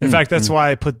 In fact, that's why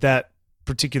I put that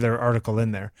particular article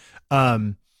in there.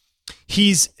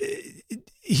 He's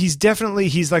definitely,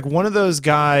 he's like one of those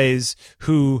guys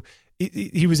who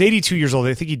he was 82 years old.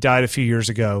 I think he died a few years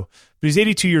ago, but he's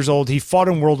 82 years old. He fought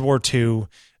in World War II.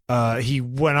 He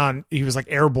was like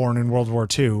airborne in World War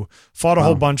II, fought a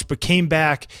whole bunch, but came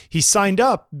back. He signed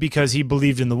up because he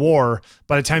believed in the war.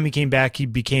 By the time he came back, he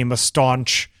became a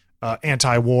staunch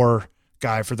anti-war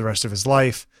guy for the rest of his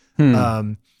life.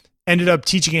 Ended up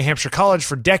teaching at Hampshire College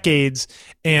for decades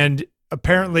and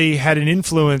apparently had an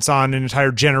influence on an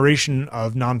entire generation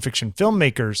of nonfiction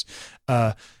filmmakers.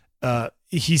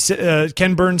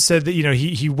 Ken Burns said that, you know,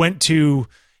 he went to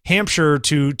Hampshire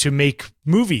to make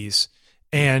movies,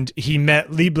 and he met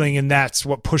Liebling, and that's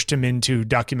what pushed him into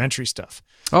documentary stuff.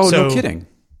 Oh, so, no kidding!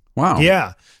 Wow.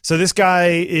 Yeah. So this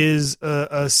guy is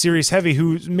a serious heavy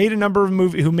who made a number of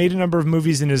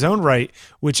movies in his own right,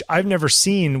 which I've never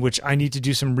seen, which I need to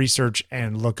do some research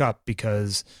and look up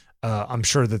because I'm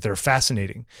sure that they're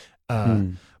fascinating.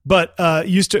 But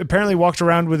used to apparently walked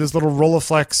around with his little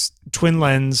Rolleiflex twin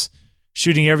lens,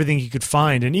 shooting everything he could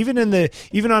find. And even on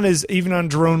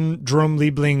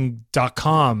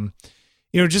JeromeLiebling.com,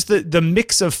 just the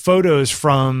mix of photos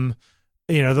from,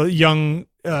 the young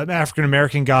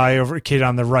African-American kid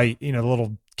on the right, the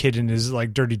little kid in his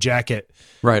like dirty jacket,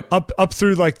 right, up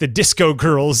through like the disco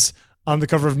girls on the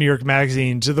cover of New York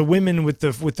Magazine to the women with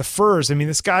the furs. I mean,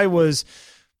 this guy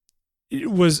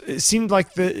it seemed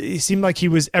like he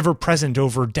was ever present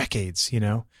over decades,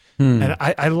 and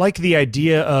I like the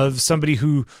idea of somebody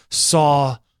who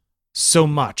saw so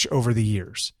much over the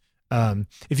years.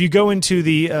 If you go into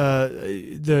the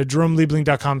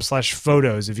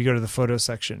JeromeLiebling.com/photos, if you go to the photo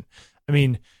section, I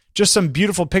mean, just some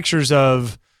beautiful pictures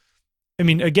of,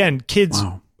 again, kids.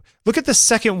 Wow. Look at the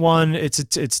second one. It's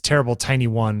a terrible, tiny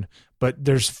one, but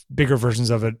there's bigger versions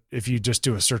of it if you just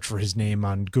do a search for his name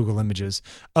on Google Images,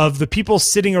 of the people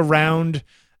sitting around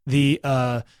the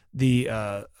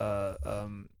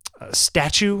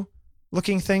statue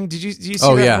looking thing. Did you see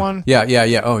that one?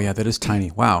 Yeah. Oh yeah, that is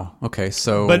tiny. Wow. Okay.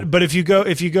 So but if you go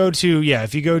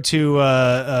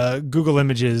to Google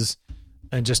Images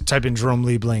and just type in Jerome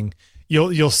Liebling,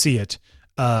 you'll see it.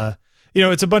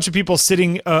 It's a bunch of people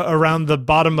sitting around the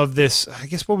bottom of this, I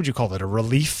guess, what would you call it? A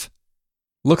relief?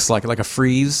 Looks like a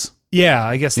frieze. Yeah,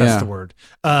 I guess that's the word.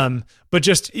 But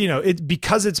just,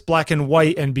 because it's black and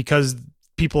white and because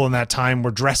people in that time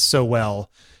were dressed so well,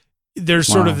 there's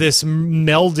sort of this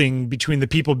melding between the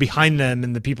people behind them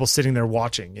and the people sitting there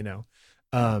watching,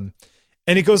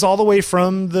 and it goes all the way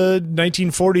from the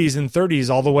 1940s and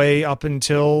 30s all the way up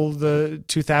until the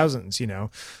 2000s.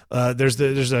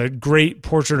 There's a great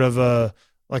portrait of a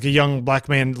young black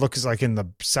man, looks like in the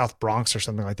South Bronx or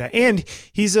something like that. And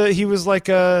he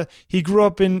grew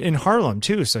up in Harlem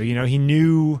too. So, he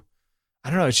knew, I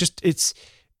don't know.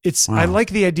 It's wow. I like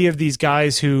the idea of these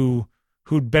guys who'd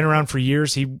been around for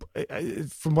years.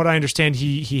 From what I understand,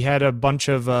 he had a bunch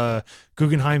of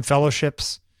Guggenheim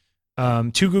fellowships,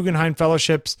 2 Guggenheim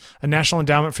fellowships, a National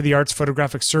Endowment for the Arts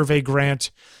Photographic Survey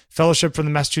grant, fellowship from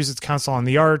the Massachusetts Council on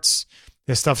the Arts.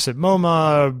 His stuff's at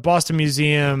MoMA, Boston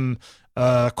Museum,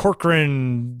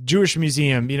 Corcoran Jewish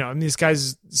Museum. This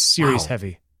guy's serious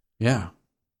heavy. Yeah.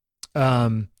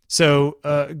 So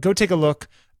go take a look.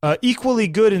 Equally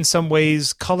good in some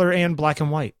ways, color and black and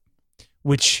white,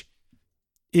 which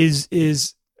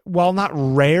is while not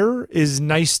rare, is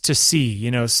nice to see,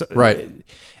 right.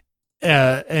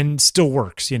 And still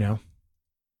works,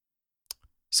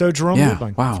 So Jerome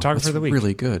Liebling, wow, photographer of the week,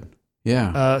 really good.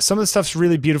 Yeah. Some of the stuff's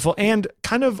really beautiful and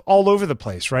kind of all over the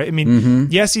place, right? I mean,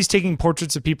 yes, he's taking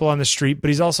portraits of people on the street, but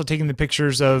he's also taking the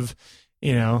pictures of,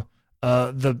 the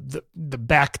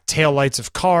back tail lights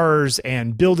of cars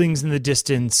and buildings in the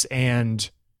distance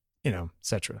and,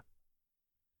 etc.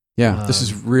 Yeah, this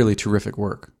is really terrific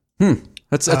work.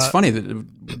 That's funny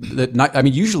that not,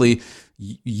 usually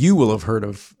you will have heard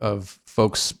of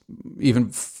folks even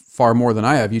far more than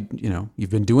I have. You've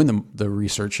been doing the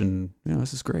research, and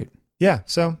this is great. Yeah,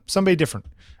 so somebody different.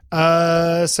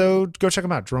 So go check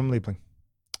them out, Jerome Liebling.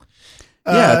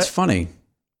 Yeah, it's funny.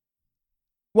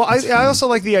 Well, I also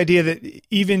like the idea that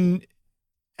even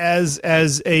as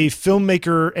a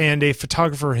filmmaker and a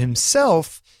photographer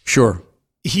himself, sure,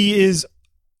 he is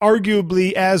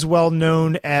arguably as well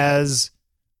known as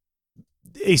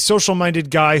a social-minded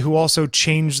guy who also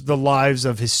changed the lives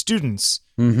of his students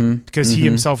because he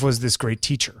himself was this great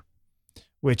teacher,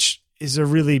 which is a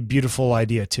really beautiful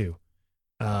idea too.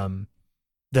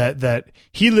 That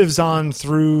he lives on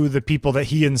through the people that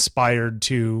he inspired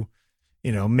to,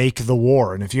 make the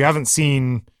war. And if you haven't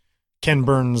seen Ken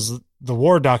Burns' The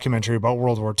War documentary about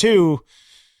World War II,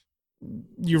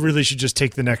 you really should just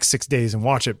take the next 6 days and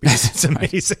watch it because it's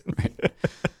amazing. Right.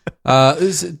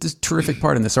 This is a terrific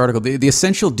part in this article. The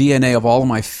essential DNA of all of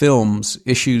my films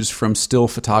issues from still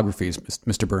photographies,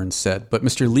 Mr. Burns said. But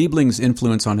Mr. Liebling's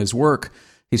influence on his work,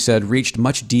 he said, reached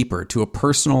much deeper to a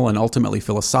personal and ultimately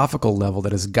philosophical level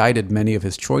that has guided many of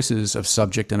his choices of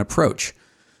subject and approach.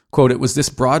 Quote, "It was this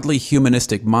broadly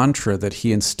humanistic mantra that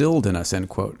he instilled in us," end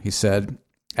quote. He said,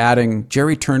 adding,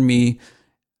 "Jerry turned me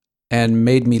and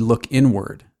made me look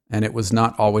inward, and it was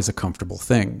not always a comfortable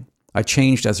thing. I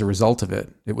changed as a result of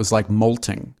it. It was like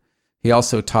molting." He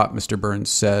also taught, Mr. Burns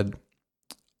said,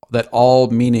 that all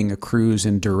meaning accrues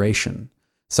in duration.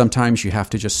 sometimes you have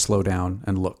to just slow down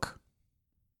and look.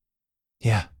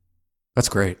 Yeah. That's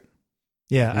great.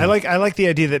 Yeah. I like the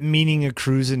idea that meaning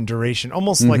accrues in duration,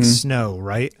 almost like snow,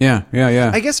 right? Yeah.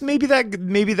 I guess maybe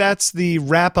that's the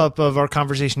wrap up of our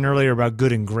conversation earlier about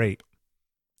good and great.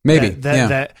 Maybe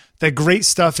that great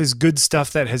stuff is good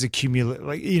stuff that has accumulated,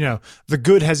 like, the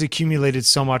good has accumulated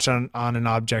so much on an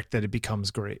object that it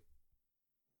becomes great.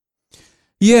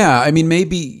 Yeah, I mean,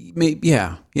 maybe,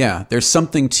 yeah. There's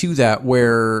something to that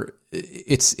where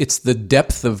it's the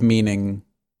depth of meaning.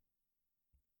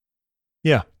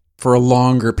 Yeah. For a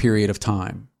longer period of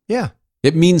time. Yeah.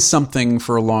 It means something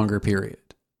for a longer period.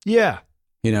 Yeah.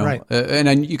 Right.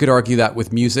 And you could argue that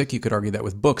with music. You could argue that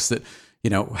with books, that,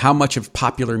 how much of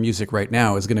popular music right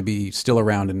now is going to be still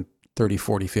around in 30,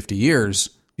 40, 50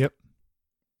 years. Yep.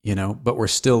 But we're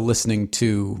still listening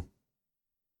to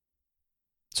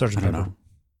Sgt. Pepper.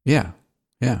 Yeah.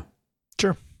 Yeah.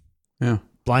 Sure. Yeah.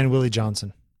 Blind Willie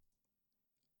Johnson.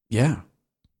 Yeah.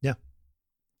 Yeah.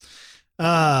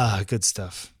 Good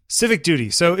stuff. Civic duty.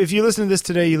 So if you listen to this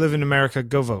today, you live in America,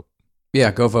 go vote.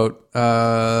 Yeah, go vote.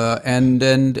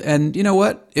 And you know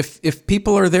what? If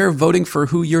people are there voting for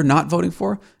who you're not voting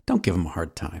for, don't give them a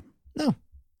hard time. No.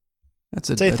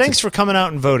 Say thanks for coming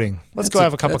out and voting. Let's go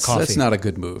have a cup of coffee. That's not a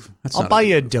good move. I'll buy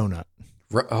you a donut.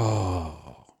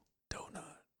 Oh, donut.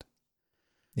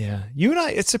 Yeah. You and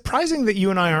I, it's surprising that you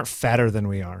and I aren't fatter than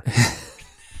we are.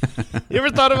 You ever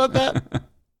thought about that?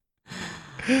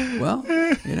 Well,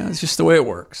 it's just the way it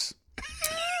works.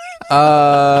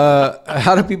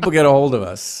 How do people get a hold of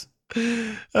us?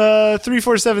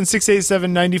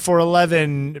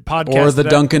 347-687-9411 podcast. Or the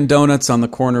Dunkin' Donuts on the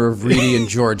corner of Reedy and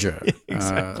Georgia.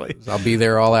 Exactly. I'll be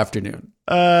there all afternoon.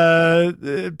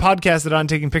 Podcast at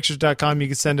ontakingpictures.com. You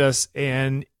can send us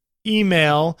an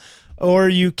email, or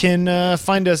you can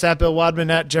find us at Bill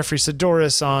Wadman, at Jeffrey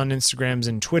Sidoris on Instagrams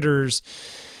and Twitters.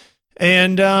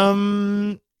 And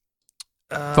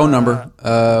phone number.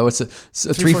 What's it?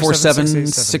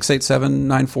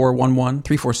 347-687-9411.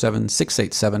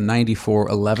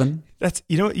 347-687-9411. That's,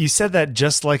 you said that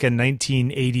just like a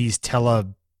 1980s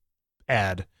tele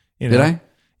ad. Did I?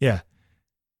 Yeah.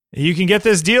 You can get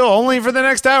this deal only for the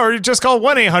next hour. You just call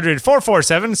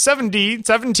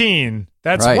 1-800-447-7017.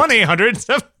 That's right.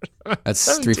 1-800.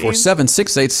 That's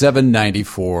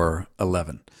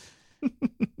 347-687-9411. All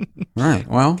right.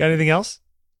 Well, got anything else?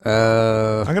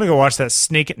 I'm gonna go watch that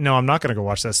snake. No, I'm not gonna go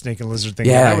watch that snake and lizard thing.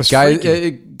 Yeah, that was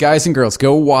guys and girls,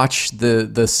 go watch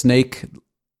the snake.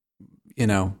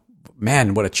 Man,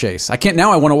 what a chase! I can't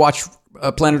now. I want to watch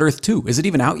Planet Earth 2. Is it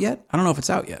even out yet? I don't know if it's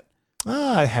out yet.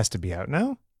 It has to be out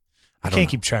now. I can't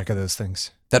keep track of those things.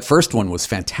 That first one was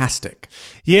fantastic.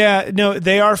 Yeah, no,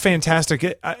 they are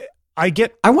fantastic. I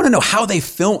want to know how they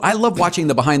film. I love watching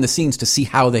the behind the scenes to see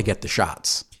how they get the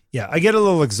shots. Yeah, I get a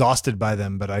little exhausted by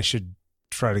them, but I should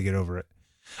try to get over it.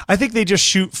 I think they just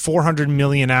shoot 400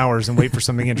 million hours and wait for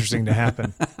something interesting to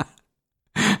happen.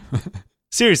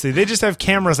 Seriously, they just have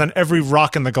cameras on every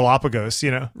rock in the Galapagos,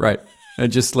 Right.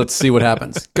 And just let's see what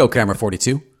happens. Go camera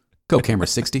 42. Go camera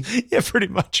 60. Yeah, pretty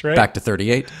much, right? Back to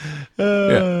 38.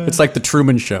 Yeah. It's like the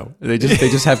Truman Show. They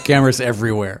just have cameras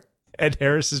everywhere. Ed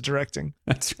Harris is directing.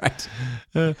 That's right.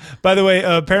 By the way,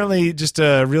 apparently, just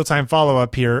a real-time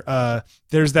follow-up here.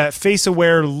 There's that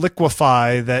face-aware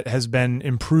liquefy that has been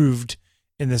improved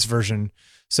in this version.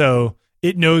 So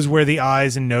it knows where the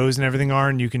eyes and nose and everything are,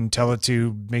 and you can tell it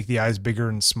to make the eyes bigger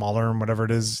and smaller and whatever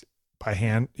it is by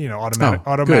hand,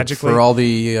 automagically. For all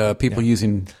the people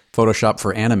using Photoshop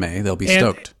for anime, they'll be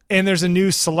stoked. And there's a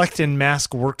new select and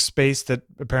mask workspace that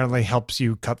apparently helps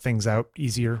you cut things out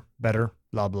easier, better.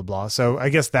 Blah, blah, blah. So I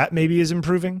guess that maybe is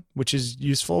improving, which is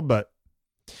useful, but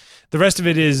the rest of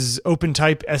it is open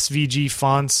type SVG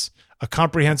fonts, a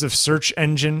comprehensive search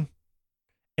engine,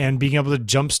 and being able to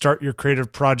jumpstart your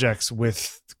creative projects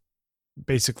with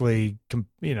basically,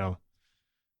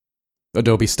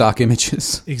 Adobe stock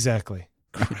images. Exactly.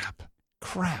 Crap.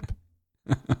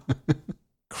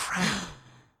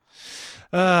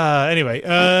 Anyway,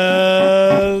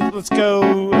 let's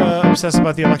go obsess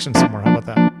about the election somewhere. How about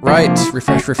that? Right.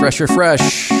 Refresh.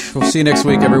 We'll see you next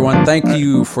week, everyone. Thank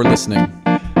you for listening.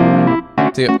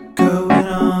 See ya. Going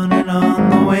on and on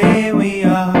the way we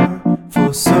are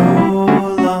for so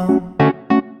long.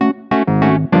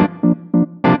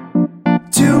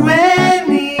 To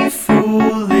any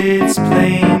fool, it's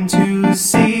plain to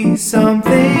see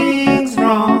something's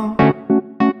wrong.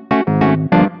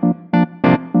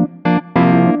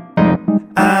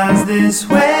 As this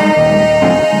way,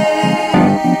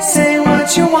 say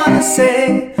what you wanna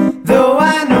say, though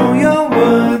I know your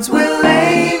words will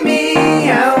lay me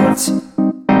out,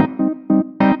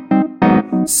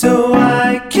 so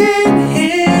I can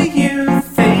hear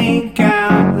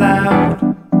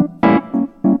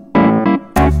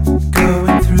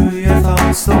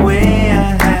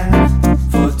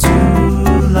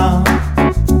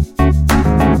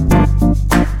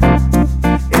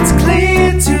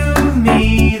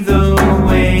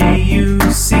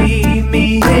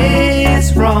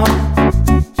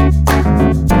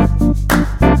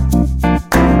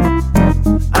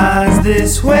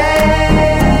this way.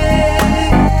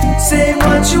 Say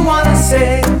what you wanna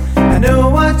say. I know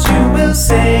what you will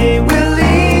say will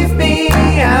leave me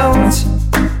out.